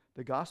sometimes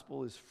the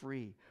gospel is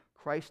free,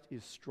 Christ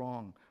is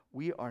strong,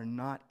 we are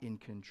not in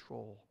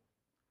control.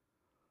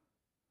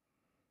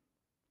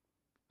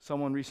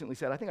 Someone recently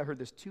said, I think I heard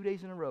this 2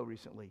 days in a row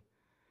recently,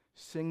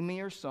 sing me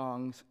your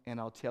songs and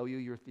I'll tell you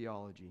your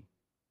theology.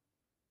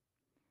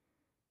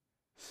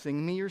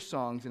 Sing me your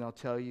songs and I'll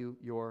tell you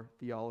your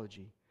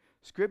theology.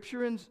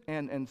 Scripture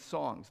and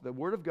songs, the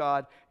Word of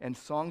God and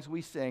songs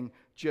we sing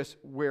just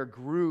wear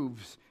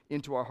grooves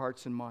into our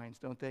hearts and minds,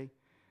 don't they?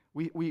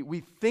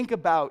 We think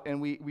about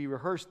and we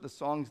rehearse the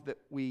songs that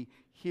we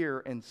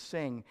hear and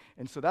sing.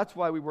 And so that's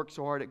why we work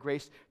so hard at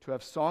Grace to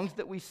have songs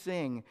that we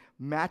sing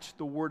match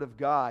the Word of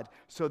God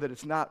so that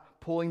it's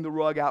not pulling the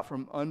rug out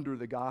from under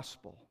the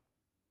gospel.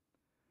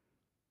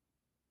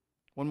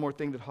 One more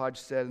thing that Hodge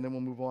said, and then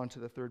we'll move on to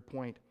the third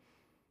point.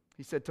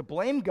 He said, to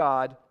blame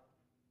God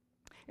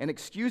and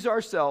excuse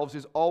ourselves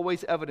is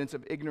always evidence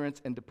of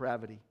ignorance and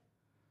depravity.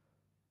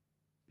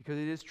 Because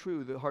it is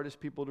true, the hardest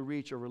people to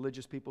reach are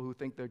religious people who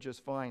think they're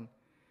just fine.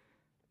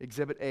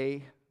 Exhibit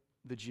A,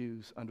 the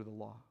Jews under the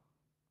law.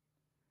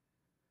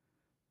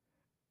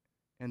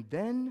 And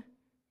then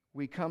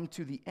we come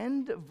to the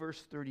end of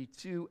verse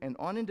 32 and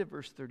on into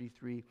verse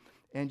 33,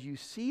 and you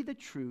see the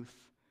truth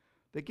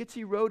that gets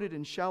eroded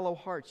in shallow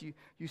hearts.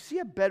 You see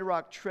a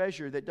bedrock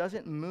treasure that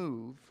doesn't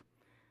move.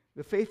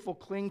 The faithful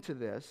cling to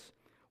this.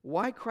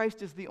 Why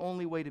Christ is the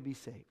only way to be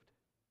saved.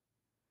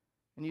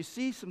 And you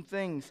see some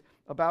things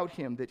about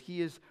him, that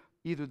he is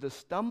either the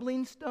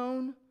stumbling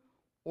stone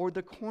or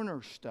the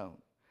cornerstone.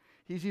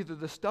 He's either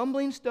the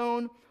stumbling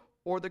stone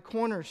or the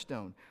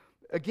cornerstone.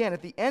 Again,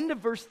 at the end of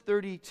verse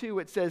 32,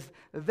 it says,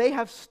 they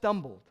have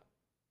stumbled.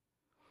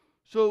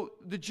 So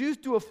the Jews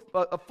do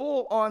a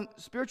full-on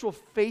spiritual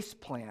face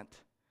plant.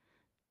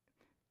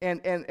 And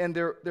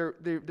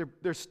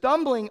they're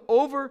stumbling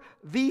over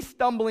the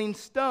stumbling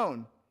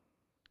stone.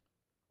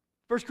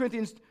 1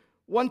 Corinthians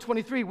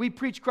 1:23, we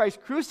preach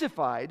Christ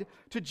crucified,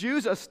 to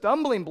Jews a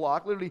stumbling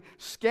block, literally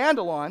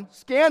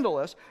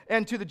scandalous,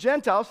 and to the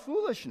Gentiles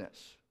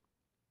foolishness.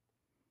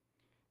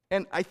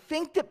 And I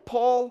think that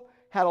Paul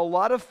had a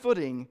lot of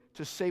footing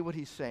to say what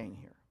he's saying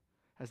here,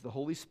 as the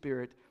Holy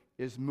Spirit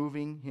is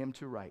moving him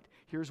to write.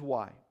 Here's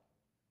why.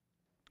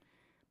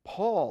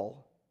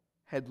 Paul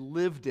had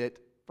lived it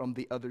from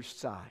the other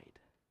side.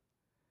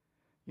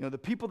 You know, the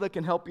people that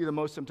can help you the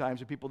most sometimes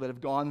are people that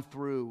have gone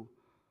through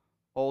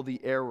all the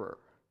error.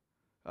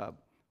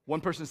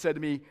 One person said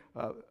to me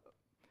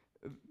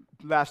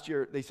last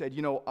year, they said,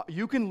 you know,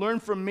 you can learn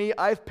from me,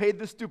 I've paid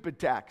the stupid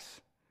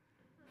tax.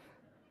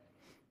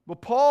 Well,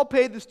 Paul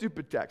paid the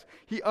stupid tax.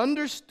 He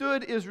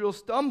understood Israel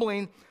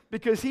stumbling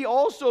because he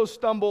also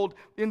stumbled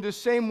in the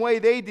same way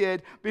they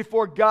did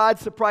before God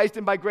surprised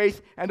him by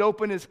grace and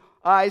opened his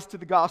eyes to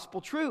the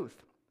gospel truth.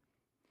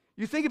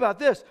 You think about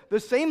this, the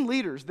same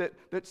leaders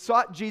that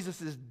sought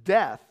Jesus'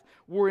 death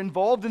were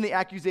involved in the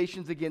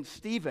accusations against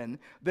Stephen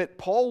that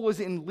Paul was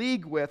in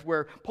league with,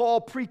 where Paul,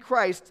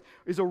 pre-Christ,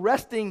 is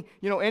arresting,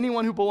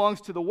 anyone who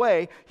belongs to the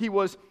way. He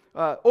was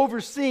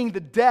overseeing the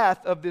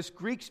death of this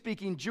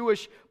Greek-speaking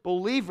Jewish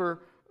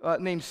believer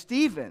named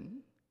Stephen.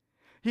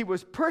 He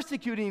was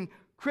persecuting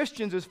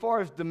Christians as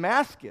far as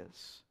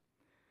Damascus.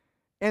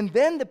 And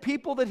then the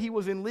people that he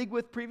was in league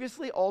with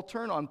previously all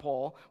turn on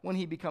Paul when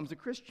he becomes a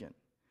Christian.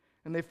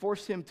 And they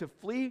force him to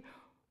flee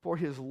for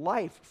his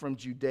life from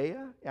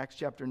Judea, Acts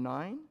chapter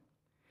 9.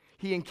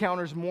 He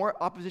encounters more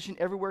opposition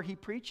everywhere he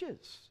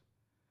preaches.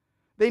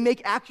 They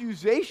make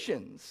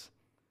accusations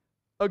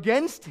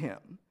against him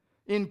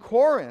in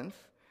Corinth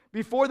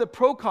before the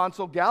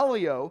proconsul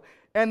Gallio,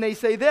 and they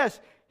say this,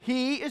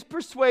 he is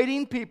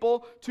persuading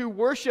people to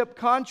worship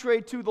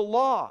contrary to the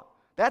law.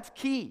 That's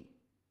key.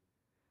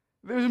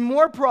 There's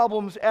more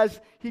problems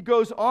as he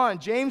goes on.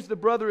 James, the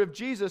brother of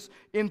Jesus,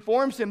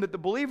 informs him that the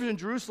believers in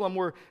Jerusalem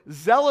were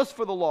zealous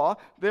for the law,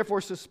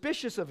 therefore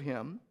suspicious of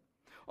him.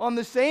 On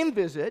the same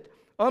visit,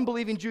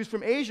 unbelieving Jews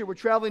from Asia were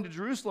traveling to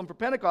Jerusalem for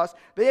Pentecost.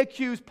 They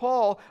accused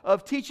Paul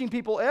of teaching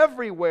people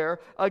everywhere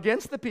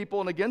against the people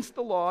and against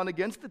the law and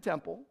against the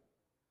temple.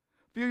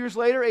 A few years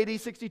later, AD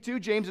 62,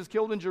 James is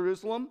killed in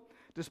Jerusalem,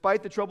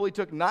 despite the trouble he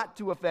took not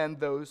to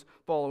offend those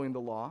following the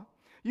law.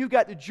 You've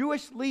got the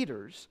Jewish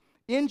leaders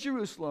in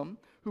Jerusalem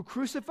who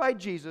crucified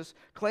Jesus,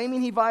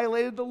 claiming he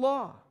violated the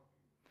law.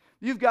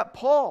 You've got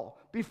Paul,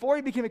 before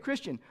he became a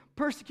Christian,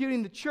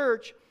 persecuting the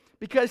church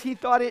because he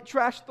thought it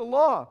trashed the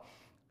law.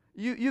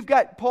 You've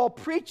got Paul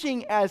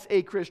preaching as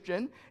a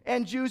Christian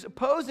and Jews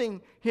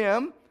opposing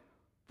him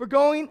for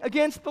going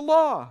against the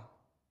law.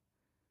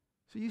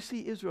 So you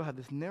see Israel had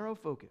this narrow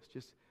focus.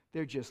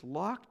 They're just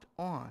locked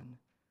on.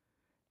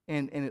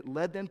 And it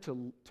led them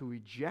to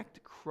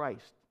reject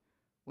Christ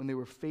when they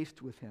were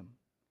faced with him.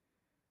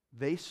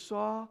 They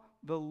saw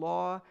the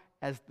law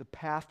as the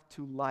path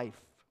to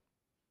life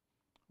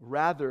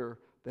rather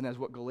than as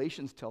what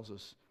Galatians tells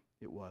us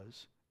it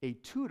was, a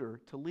tutor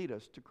to lead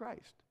us to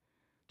Christ,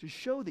 to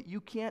show that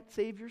you can't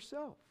save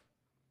yourself.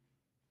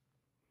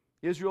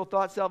 Israel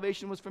thought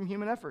salvation was from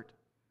human effort.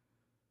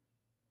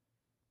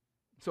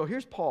 So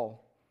here's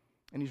Paul,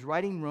 and he's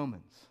writing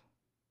Romans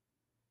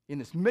in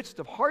this midst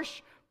of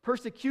harsh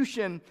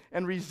persecution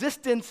and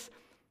resistance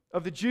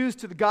of the Jews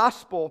to the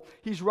gospel.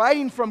 He's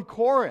writing from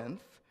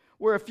Corinth,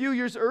 where a few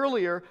years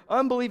earlier,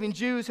 unbelieving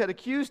Jews had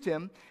accused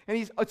him, and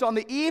it's on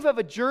the eve of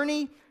a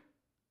journey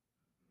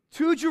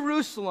to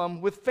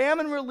Jerusalem with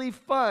famine relief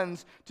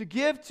funds to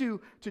give to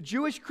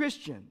Jewish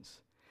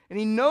Christians. And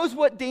he knows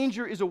what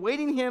danger is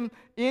awaiting him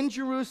in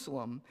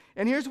Jerusalem.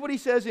 And here's what he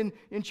says in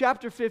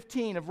chapter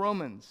 15 of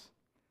Romans.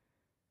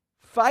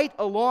 Fight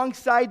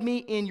alongside me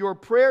in your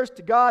prayers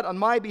to God on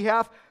my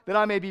behalf, that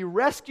I may be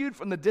rescued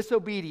from the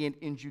disobedient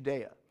in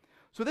Judea.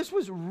 So this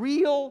was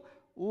real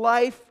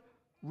life,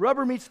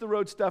 rubber meets the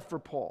road stuff for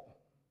Paul.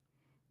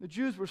 The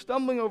Jews were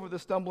stumbling over the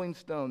stumbling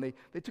stone.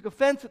 They took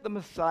offense at the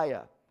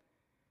Messiah.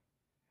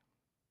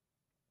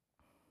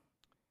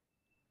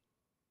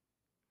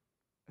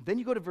 Then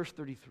you go to verse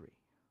 33.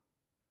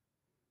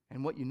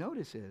 And what you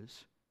notice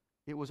is,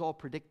 it was all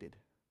predicted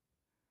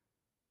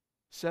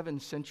 7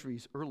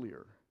 centuries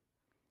earlier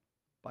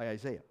by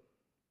Isaiah.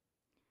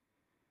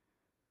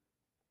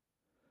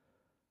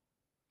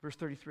 Verse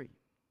 33.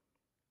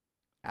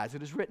 As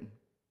it is written,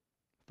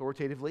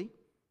 authoritatively,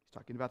 he's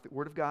talking about the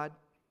Word of God,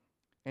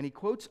 and he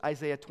quotes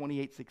Isaiah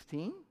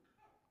 28:16.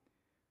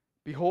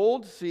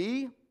 Behold,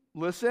 see,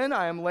 listen,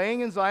 I am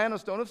laying in Zion a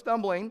stone of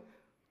stumbling.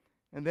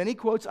 And then he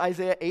quotes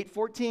Isaiah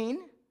 8:14,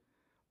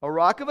 a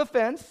rock of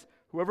offense.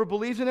 Whoever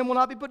believes in him will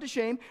not be put to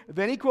shame.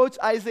 Then he quotes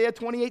Isaiah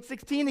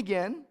 28:16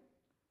 again.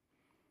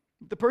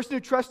 The person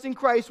who trusts in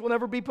Christ will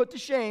never be put to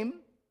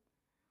shame.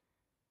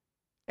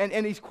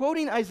 And he's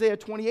quoting Isaiah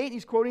 28,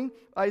 he's quoting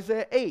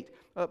Isaiah 8.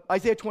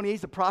 Isaiah 28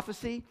 is a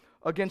prophecy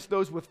against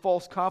those with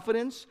false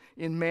confidence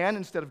in man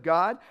instead of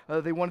God.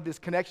 They wanted this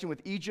connection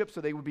with Egypt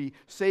so they would be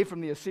saved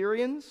from the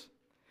Assyrians.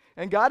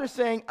 And God is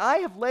saying, I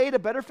have laid a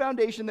better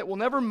foundation that will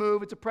never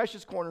move. It's a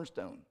precious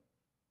cornerstone.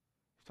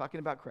 He's talking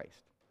about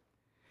Christ.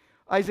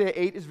 Isaiah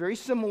 8 is very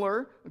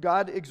similar.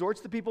 God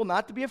exhorts the people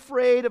not to be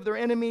afraid of their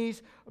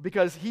enemies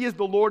because he is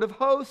the Lord of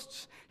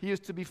hosts. He is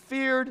to be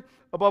feared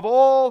above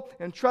all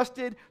and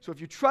trusted. So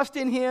if you trust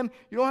in him,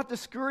 you don't have to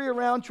scurry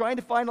around trying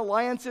to find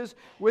alliances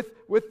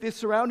with the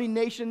surrounding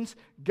nations.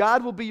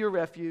 God will be your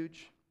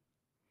refuge.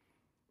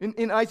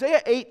 In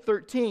Isaiah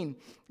 8:13,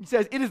 he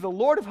says, it is the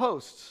Lord of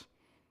hosts,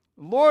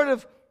 Lord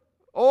of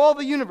all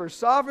the universe,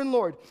 sovereign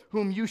Lord,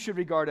 whom you should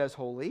regard as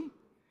holy.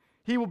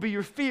 He will be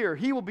your fear.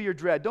 He will be your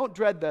dread. Don't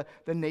dread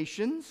the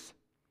nations.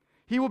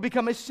 He will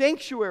become a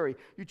sanctuary.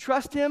 You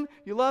trust him.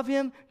 You love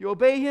him. You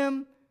obey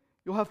him.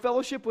 You'll have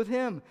fellowship with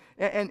him.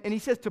 And he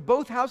says to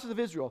both houses of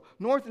Israel,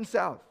 north and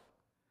south.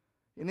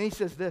 And then he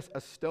says this, a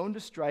stone to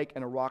strike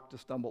and a rock to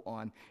stumble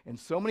on. And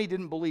so many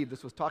didn't believe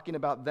this was talking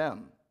about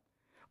them.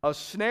 A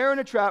snare and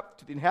a trap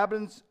to the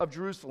inhabitants of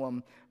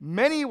Jerusalem.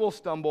 Many will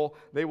stumble.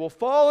 They will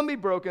fall and be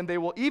broken. They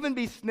will even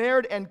be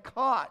snared and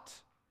caught.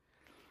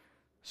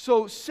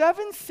 So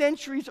 7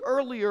 centuries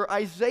earlier,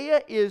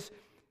 Isaiah is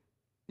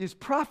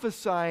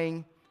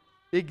prophesying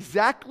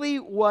exactly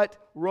what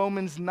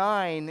Romans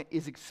 9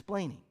 is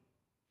explaining.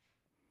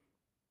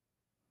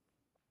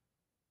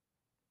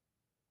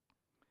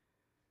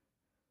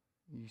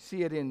 You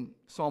see it in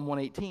Psalm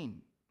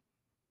 118.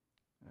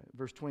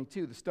 Verse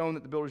 22, the stone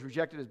that the builders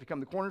rejected has become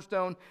the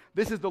cornerstone.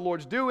 This is the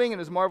Lord's doing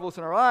and is marvelous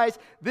in our eyes.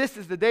 This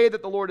is the day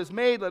that the Lord has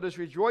made. Let us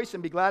rejoice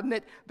and be glad in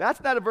it.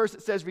 That's not a verse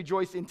that says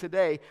rejoice in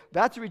today.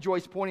 That's a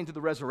rejoice pointing to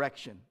the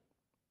resurrection.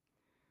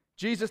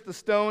 Jesus, the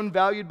stone,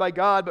 valued by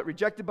God but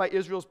rejected by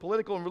Israel's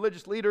political and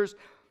religious leaders.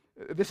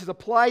 This is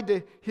applied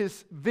to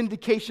his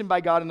vindication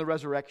by God in the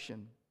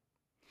resurrection.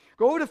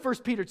 Go over to 1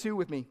 Peter 2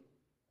 with me.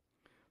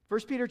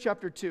 1 Peter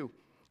chapter 2.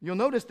 You'll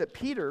notice that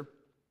Peter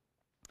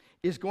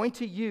is going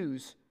to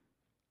use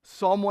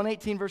Psalm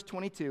 118, verse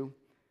 22,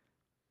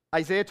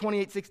 Isaiah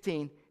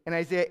 28:16, and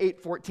Isaiah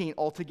 8:14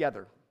 all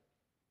together.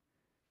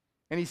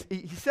 And he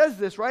says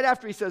this right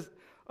after he says,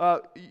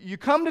 you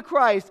come to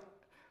Christ,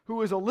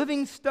 who is a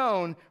living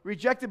stone,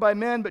 rejected by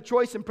men, but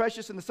choice and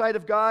precious in the sight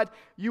of God.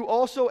 You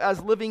also,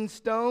 as living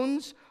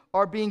stones,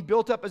 are being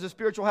built up as a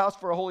spiritual house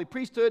for a holy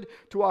priesthood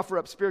to offer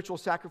up spiritual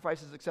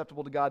sacrifices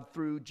acceptable to God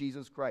through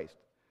Jesus Christ.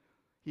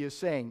 He is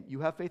saying, you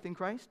have faith in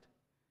Christ?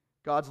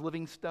 God's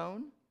living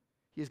stone.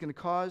 He is going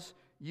to cause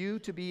you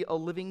to be a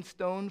living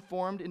stone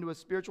formed into a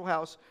spiritual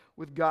house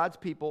with God's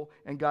people,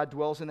 and God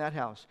dwells in that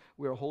house.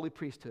 We are a holy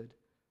priesthood,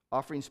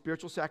 offering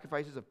spiritual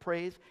sacrifices of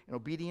praise and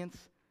obedience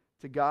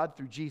to God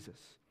through Jesus.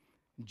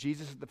 And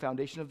Jesus is the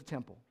foundation of the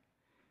temple.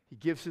 He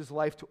gives his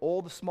life to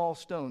all the small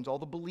stones, all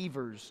the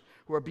believers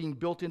who are being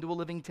built into a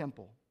living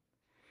temple.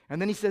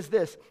 And then he says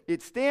this,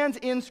 it stands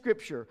in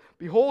Scripture,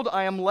 behold,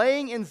 I am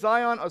laying in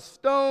Zion a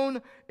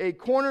stone, a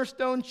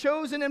cornerstone,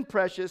 chosen and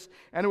precious,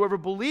 and whoever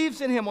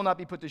believes in him will not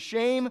be put to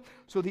shame.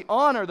 So the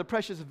honor, the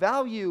precious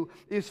value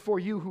is for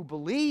you who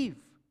believe.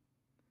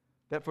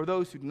 That for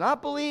those who do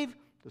not believe,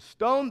 the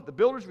stone the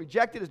builders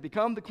rejected has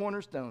become the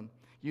cornerstone.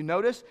 You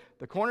notice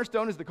the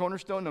cornerstone is the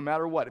cornerstone no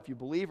matter what, if you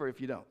believe or if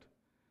you don't.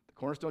 The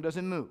cornerstone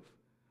doesn't move.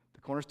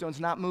 The cornerstone's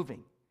not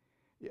moving.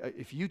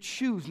 If you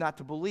choose not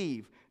to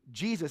believe,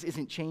 Jesus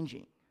isn't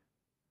changing.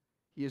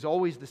 He is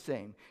always the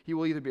same. He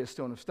will either be a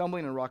stone of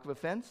stumbling and a rock of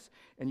offense,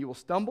 and you will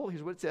stumble.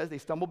 Here's what it says. They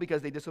stumble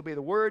because they disobey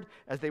the word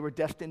as they were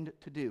destined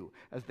to do,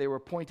 as they were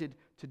appointed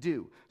to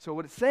do. So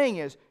what it's saying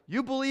is,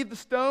 you believe the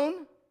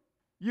stone,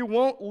 you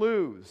won't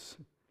lose.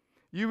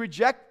 You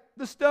reject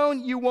the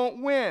stone, you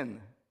won't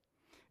win.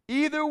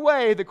 Either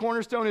way, the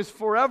cornerstone is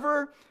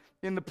forever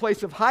in the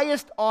place of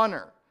highest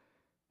honor.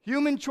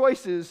 Human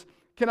choices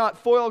cannot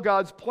foil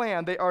God's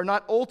plan. They are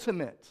not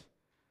ultimate.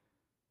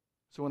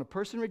 So when a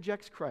person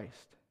rejects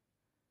Christ,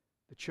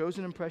 the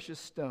chosen and precious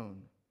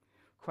stone,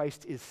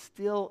 Christ is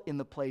still in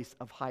the place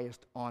of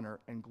highest honor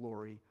and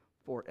glory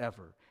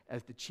forever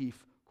as the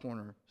chief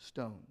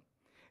cornerstone.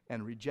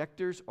 And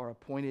rejectors are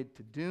appointed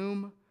to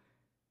doom,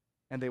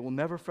 and they will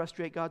never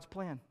frustrate God's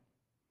plan.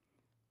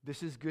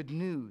 This is good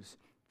news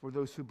for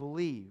those who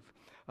believe.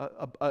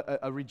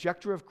 A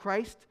rejecter of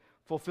Christ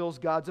fulfills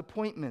God's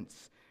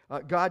appointments.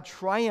 God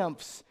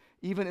triumphs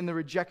even in the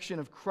rejection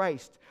of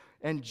Christ.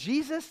 And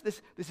Jesus,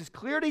 this is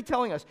clearly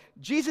telling us,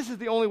 Jesus is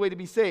the only way to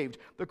be saved.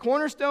 The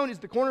cornerstone is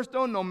the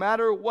cornerstone no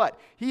matter what.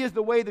 He is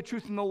the way, the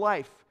truth, and the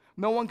life.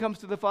 No one comes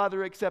to the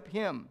Father except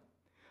Him.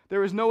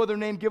 There is no other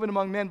name given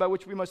among men by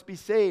which we must be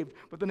saved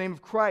but the name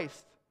of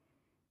Christ.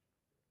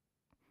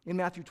 In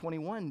Matthew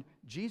 21,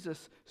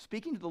 Jesus,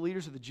 speaking to the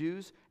leaders of the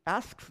Jews,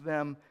 asks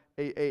them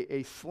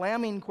a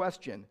slamming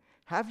question.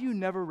 Have you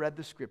never read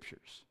the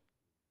Scriptures?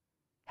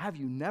 Have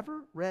you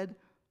never read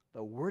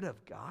the Word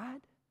of God?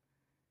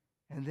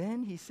 And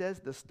then he says,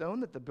 the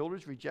stone that the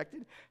builders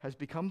rejected has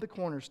become the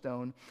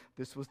cornerstone.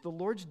 This was the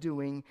Lord's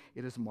doing.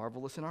 It is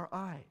marvelous in our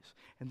eyes.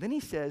 And then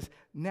he says,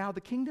 now the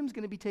kingdom's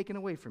going to be taken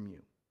away from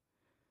you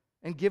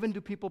and given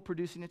to people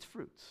producing its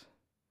fruits.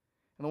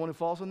 And the one who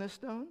falls on this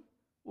stone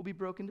will be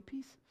broken to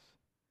pieces.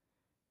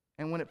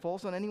 And when it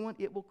falls on anyone,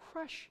 it will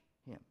crush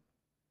him.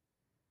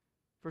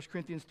 1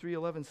 Corinthians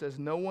 3:11 says,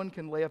 no one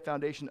can lay a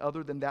foundation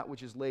other than that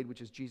which is laid,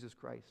 which is Jesus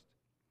Christ.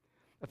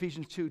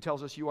 Ephesians 2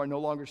 tells us you are no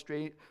longer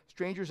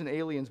strangers and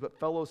aliens, but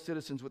fellow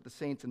citizens with the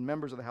saints and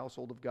members of the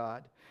household of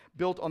God,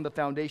 built on the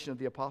foundation of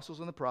the apostles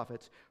and the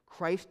prophets,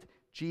 Christ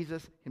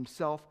Jesus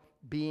himself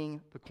being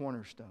the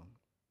cornerstone.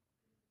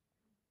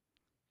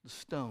 The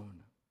stone.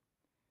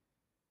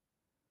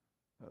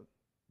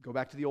 Go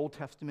back to the Old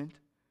Testament.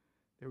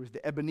 There was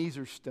the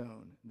Ebenezer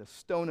stone, the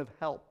stone of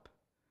help.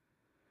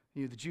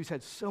 The Jews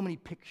had so many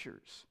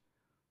pictures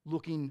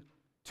looking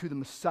to the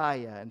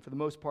Messiah, and for the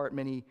most part,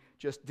 many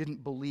just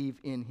didn't believe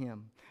in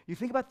him. You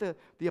think about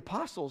the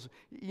apostles,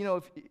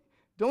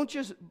 don't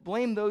just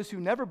blame those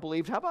who never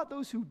believed. How about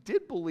those who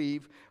did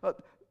believe?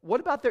 What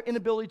about their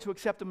inability to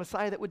accept a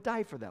Messiah that would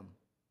die for them?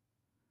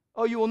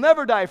 Oh, you will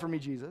never die for me,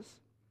 Jesus.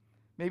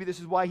 Maybe this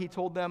is why he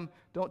told them,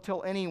 don't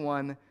tell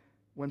anyone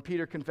when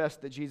Peter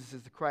confessed that Jesus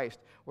is the Christ,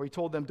 or he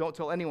told them, don't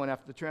tell anyone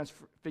after the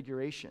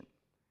transfiguration.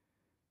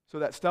 So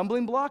that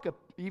stumbling block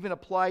even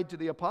applied to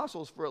the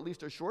apostles for at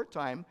least a short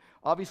time.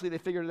 Obviously, they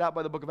figured it out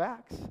by the book of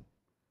Acts.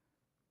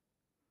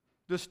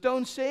 The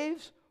stone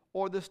saves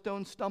or the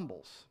stone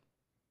stumbles?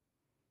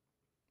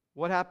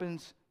 What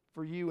happens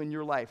for you in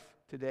your life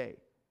today?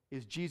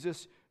 Is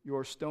Jesus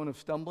your stone of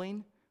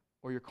stumbling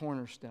or your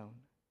cornerstone?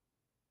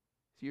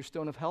 Is he your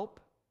stone of help?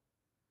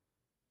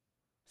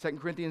 2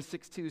 Corinthians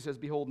 6:2 says,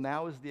 behold,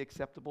 now is the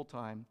acceptable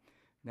time.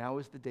 Now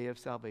is the day of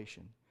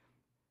salvation.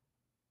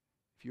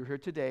 If you're here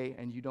today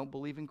and you don't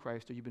believe in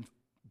Christ or you've been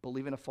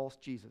believing a false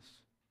Jesus,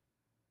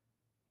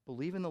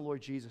 believe in the Lord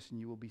Jesus and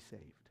you will be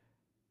saved.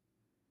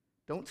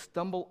 Don't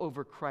stumble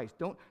over Christ.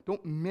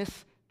 Don't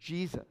miss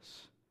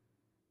Jesus.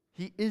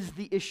 He is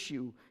the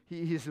issue.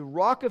 He is the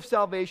rock of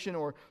salvation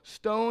or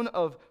stone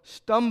of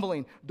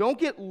stumbling. Don't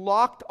get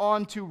locked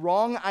onto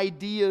wrong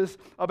ideas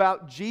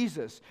about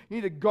Jesus. You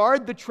need to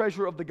guard the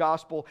treasure of the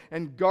gospel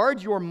and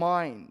guard your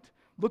mind.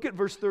 Look at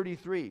verse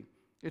 33.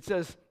 It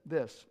says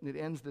this, and it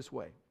ends this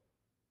way.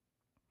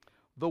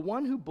 The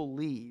one who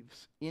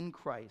believes in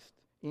Christ,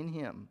 in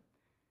him,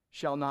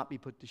 shall not be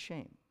put to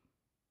shame.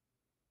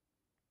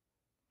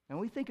 And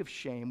when we think of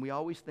shame, we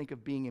always think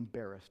of being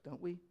embarrassed,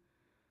 don't we?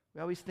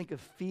 We always think of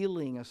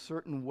feeling a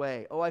certain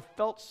way. Oh, I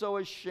felt so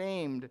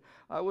ashamed.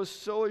 I was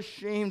so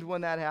ashamed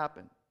when that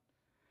happened.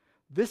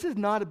 This is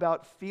not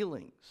about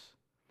feelings.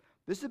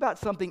 This is about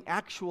something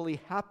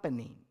actually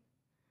happening.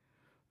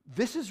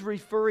 This is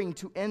referring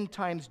to end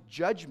times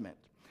judgment.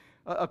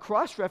 A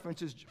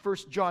cross-reference is 1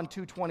 John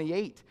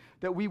 2:28,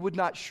 that we would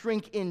not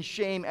shrink in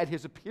shame at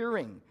his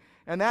appearing.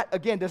 And that,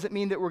 again, doesn't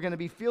mean that we're going to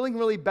be feeling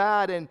really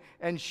bad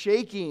and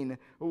shaking.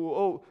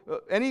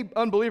 Any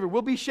unbeliever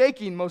will be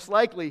shaking, most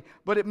likely,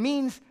 but it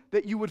means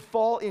that you would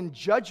fall in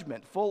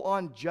judgment,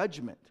 full-on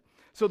judgment.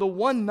 So the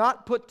one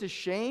not put to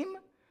shame,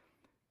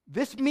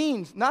 this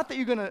means not that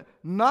you're going to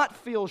not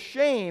feel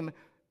shame.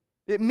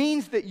 It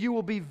means that you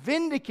will be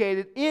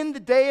vindicated in the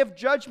day of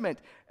judgment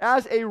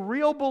as a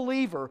real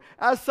believer,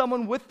 as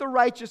someone with the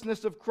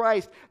righteousness of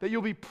Christ, that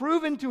you'll be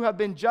proven to have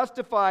been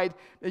justified,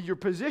 that your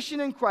position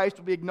in Christ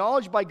will be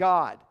acknowledged by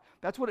God.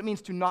 That's what it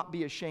means to not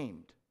be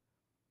ashamed.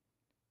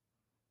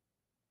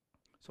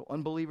 So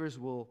unbelievers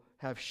will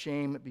have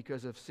shame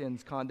because of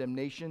sin's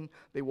condemnation.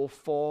 They will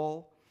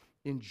fall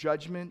in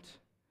judgment.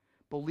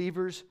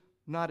 Believers,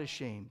 not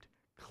ashamed,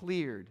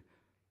 cleared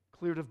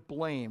of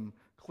blame,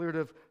 cleared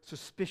of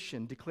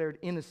suspicion, declared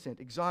innocent,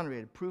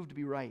 exonerated, proved to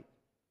be right.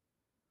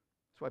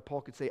 That's why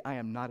Paul could say, I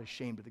am not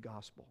ashamed of the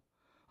gospel.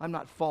 I'm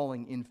not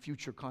falling in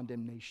future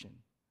condemnation.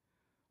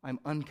 I'm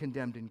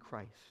uncondemned in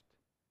Christ.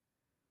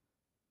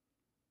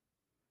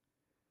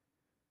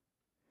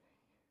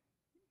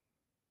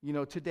 You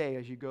know, today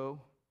as you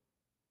go,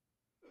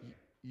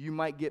 you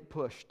might get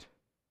pushed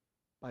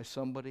by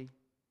somebody.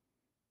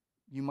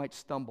 You might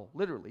stumble.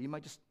 Literally, you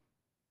might just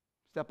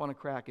step on a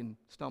crack and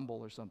stumble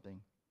or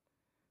something.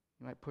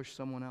 You might push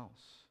someone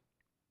else.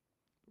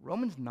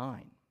 Romans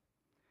 9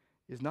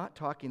 is not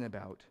talking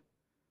about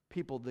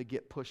people that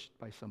get pushed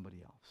by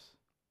somebody else.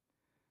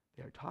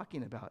 It's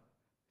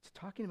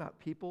talking about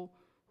people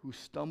who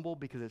stumble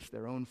because it's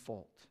their own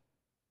fault.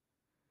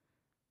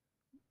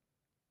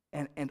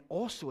 And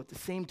also at the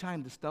same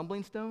time, the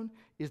stumbling stone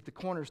is the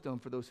cornerstone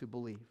for those who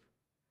believe.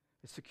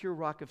 The secure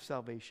rock of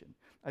salvation.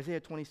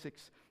 Isaiah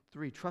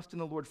 26:3, trust in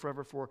the Lord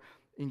forever, for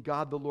in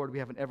God the Lord we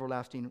have an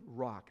everlasting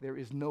rock. There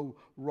is no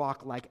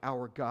rock like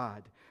our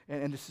God.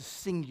 And this is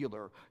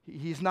singular.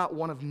 He's not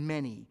one of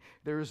many.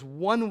 There is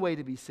one way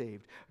to be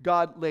saved.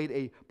 God laid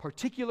a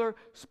particular,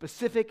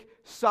 specific,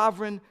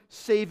 sovereign,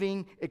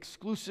 saving,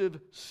 exclusive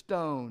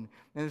stone.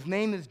 And his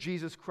name is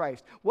Jesus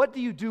Christ. What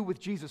do you do with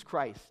Jesus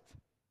Christ?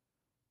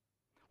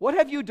 What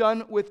have you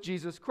done with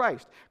Jesus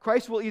Christ?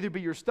 Christ will either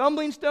be your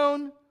stumbling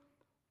stone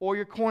or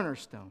your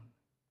cornerstone.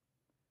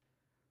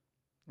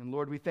 And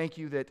Lord, we thank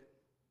you that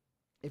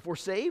if we're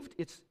saved,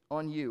 it's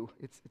on you.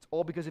 It's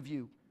all because of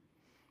you.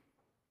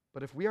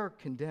 But if we are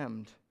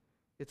condemned,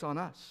 it's on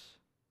us.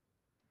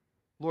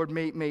 Lord,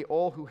 may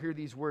all who hear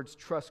these words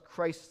trust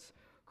Christ's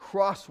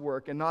cross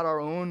work and not our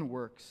own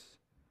works.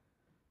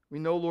 We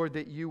know, Lord,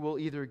 that you will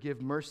either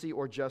give mercy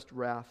or just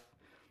wrath,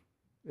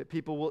 that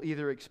people will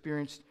either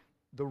experience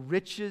the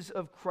riches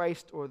of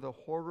Christ or the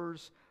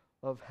horrors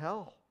of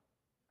hell.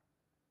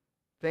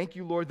 Thank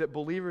you, Lord, that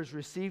believers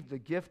receive the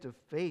gift of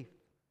faith.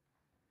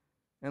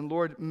 And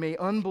Lord, may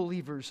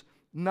unbelievers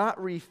not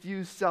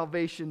refuse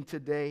salvation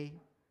today,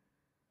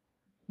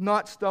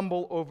 not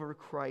stumble over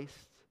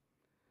Christ,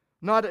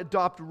 not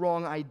adopt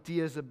wrong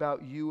ideas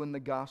about you and the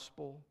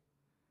gospel.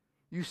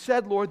 You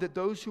said, Lord, that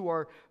those who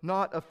are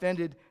not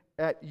offended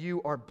at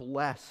you are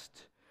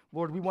blessed.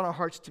 Lord, we want our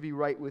hearts to be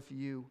right with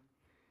you.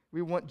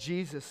 We want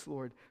Jesus,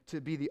 Lord,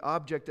 to be the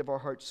object of our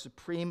heart's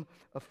supreme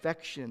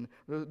affection,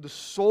 the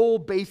sole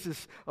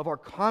basis of our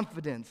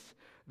confidence,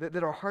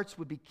 that our hearts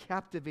would be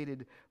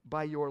captivated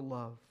by your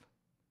love.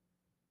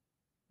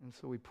 And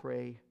so we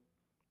pray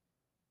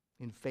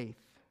in faith.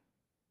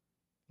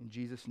 In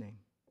Jesus' name,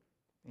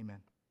 amen.